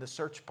you in the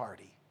search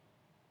party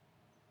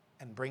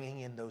and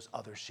bringing in those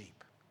other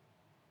sheep.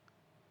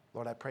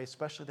 Lord, I pray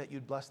especially that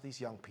you'd bless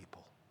these young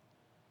people.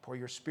 Pour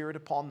your Spirit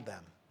upon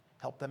them.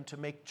 Help them to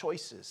make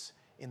choices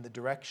in the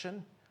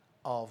direction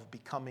of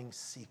becoming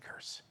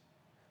seekers.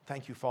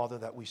 Thank you, Father,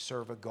 that we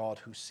serve a God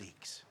who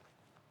seeks.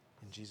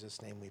 In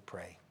Jesus' name we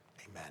pray.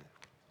 Amen.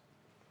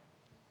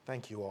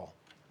 Thank you all.